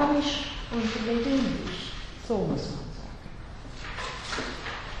dynamisch und lebendig. So muss man sagen.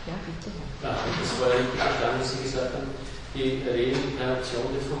 Ja, bitte. Ja, das war richtig verstanden, was Sie gesagt haben. Die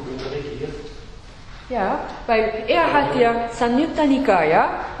Reinkarnation ist vom Buddha regiert. Ja, weil er hat ja Samyutta Nikaya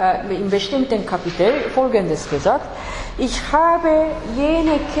in bestimmten Kapitel Folgendes gesagt: Ich habe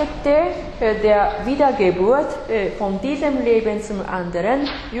jene Kette der Wiedergeburt von diesem Leben zum anderen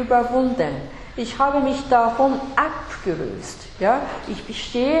überwunden. Ich habe mich davon abgelöst. Ja? Ich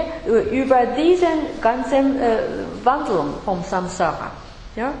stehe über diesen ganzen Wandlung vom Samsara.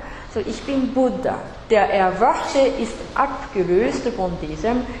 Ja? So, ich bin Buddha. Der Erwachte ist abgelöst von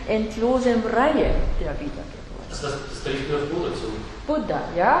diesem endlosen Reihe der Wiedergeburt. Also das trifft nur auf Buddha zu. Buddha,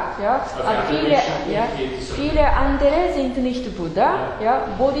 ja. Aber so. viele andere sind nicht Buddha. Ja.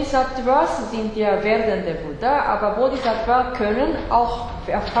 Bodhisattvas sind ja werdende Buddha, aber Bodhisattvas können auch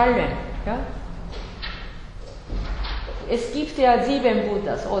verfallen. Ja. Es gibt ja 7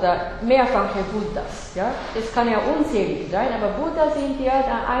 Buddhas oder mehrfache Buddhas. Ja? Es kann ja unzählig sein, aber Buddhas sind ja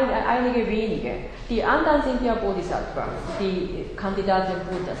einige wenige. Die anderen sind ja Bodhisattvas, die Kandidaten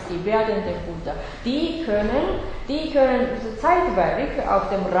Buddhas, die werdenden Buddha. Die können zeitweilig auf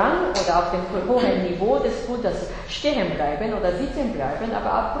dem Rang oder auf dem hohen Niveau des Buddhas stehen bleiben oder sitzen bleiben,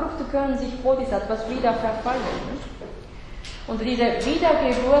 aber abrupt können sich Bodhisattvas wieder verfallen. Ne? Und diese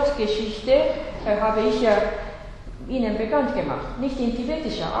Wiedergeburtsgeschichte habe ich ja Ihnen bekannt gemacht. Nicht in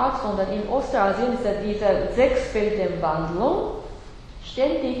tibetischer Art, sondern in Ostasien ist ja diese 6-Welten-Wandlung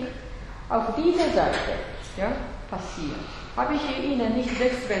ständig auf dieser Seite passiert. Habe ich Ihnen nicht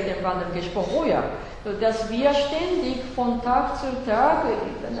 6-Welten-Wandlung gesprochen? Oh ja, dass wir ständig von Tag zu Tag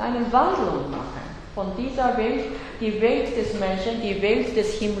eine Wandlung machen. Von dieser Welt, die Welt des Menschen, die Welt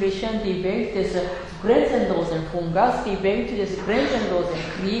des Himmlischen, die Welt des grenzenlosen Hungers, die Welt des grenzenlosen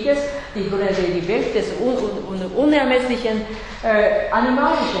Krieges, die Welt des unermesslichen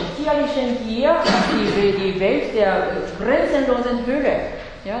animalischen, tierlichen Gier, die Welt der grenzenlosen Hölle.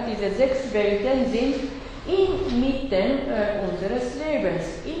 Ja, diese 6 Welten sind inmitten unseres Lebens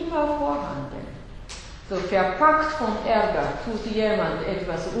immer vorhanden. So verpackt von Ärger tut jemand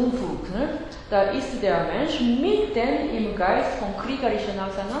etwas Unfug, ne? Da ist der Mensch mitten im Geist von kriegerischen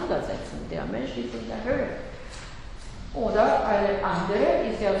Auseinandersetzungen. Der Mensch ist in der Hölle. Oder eine andere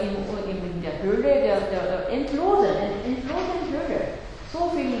ist ja in der Höhle, der endlosen Hölle. So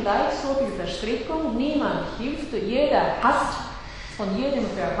viel Leid, so viel Verstrickung, niemand hilft, jeder hasst, von jedem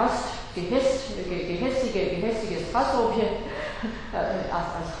verhasst, gehässiges Hassobjekt,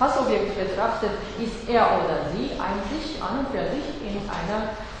 als Hassobjekt betrachtet, ist er oder sie eigentlich an und für sich in einer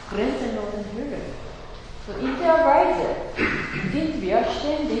grenzenlosen Hölle. So in der Weise sind wir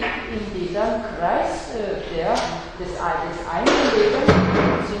ständig in diesem Kreis des einen Lebens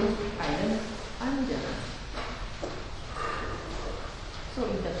zum einen anderen. So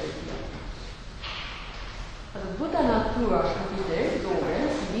interpretiert. Also Buddha-Natur-Kapitel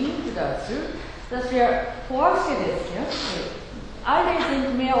Dogens dient dazu, dass wir vorausgesetzt, alle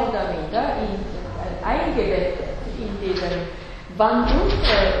sind mehr oder minder eingebettet in diesen Wandlung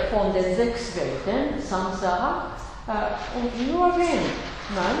von den 6 Welten, Samsara, und nur wenn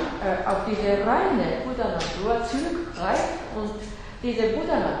man auf diese reine Buddha-Natur zurückgreift und diese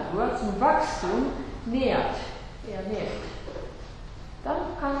Buddha-Natur zum Wachstum ernährt, dann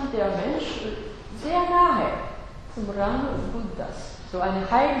kann der Mensch sehr nahe zum Rang Buddhas, so ein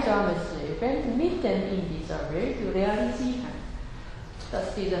heilsames Leben mitten in dieser Welt realisieren. Dass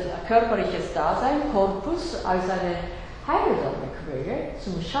dieses körperliche Dasein, Korpus, als eine heilsame Quelle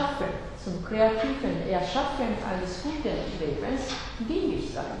zum Schaffen, zum kreativen Erschaffen eines guten Lebens dienlich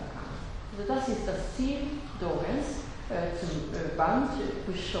sein kann. Also das ist das Ziel Dogens zum Band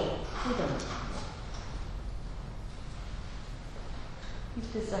Busho.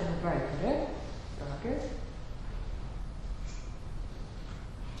 Gibt es eine weitere Frage?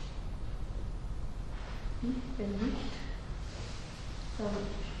 Wenn nicht, dann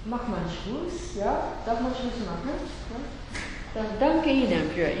macht man Schluss, ja? Darf man Schluss machen? Ja? Dann danke Ihnen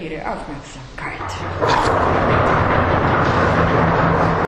für Ihre Aufmerksamkeit.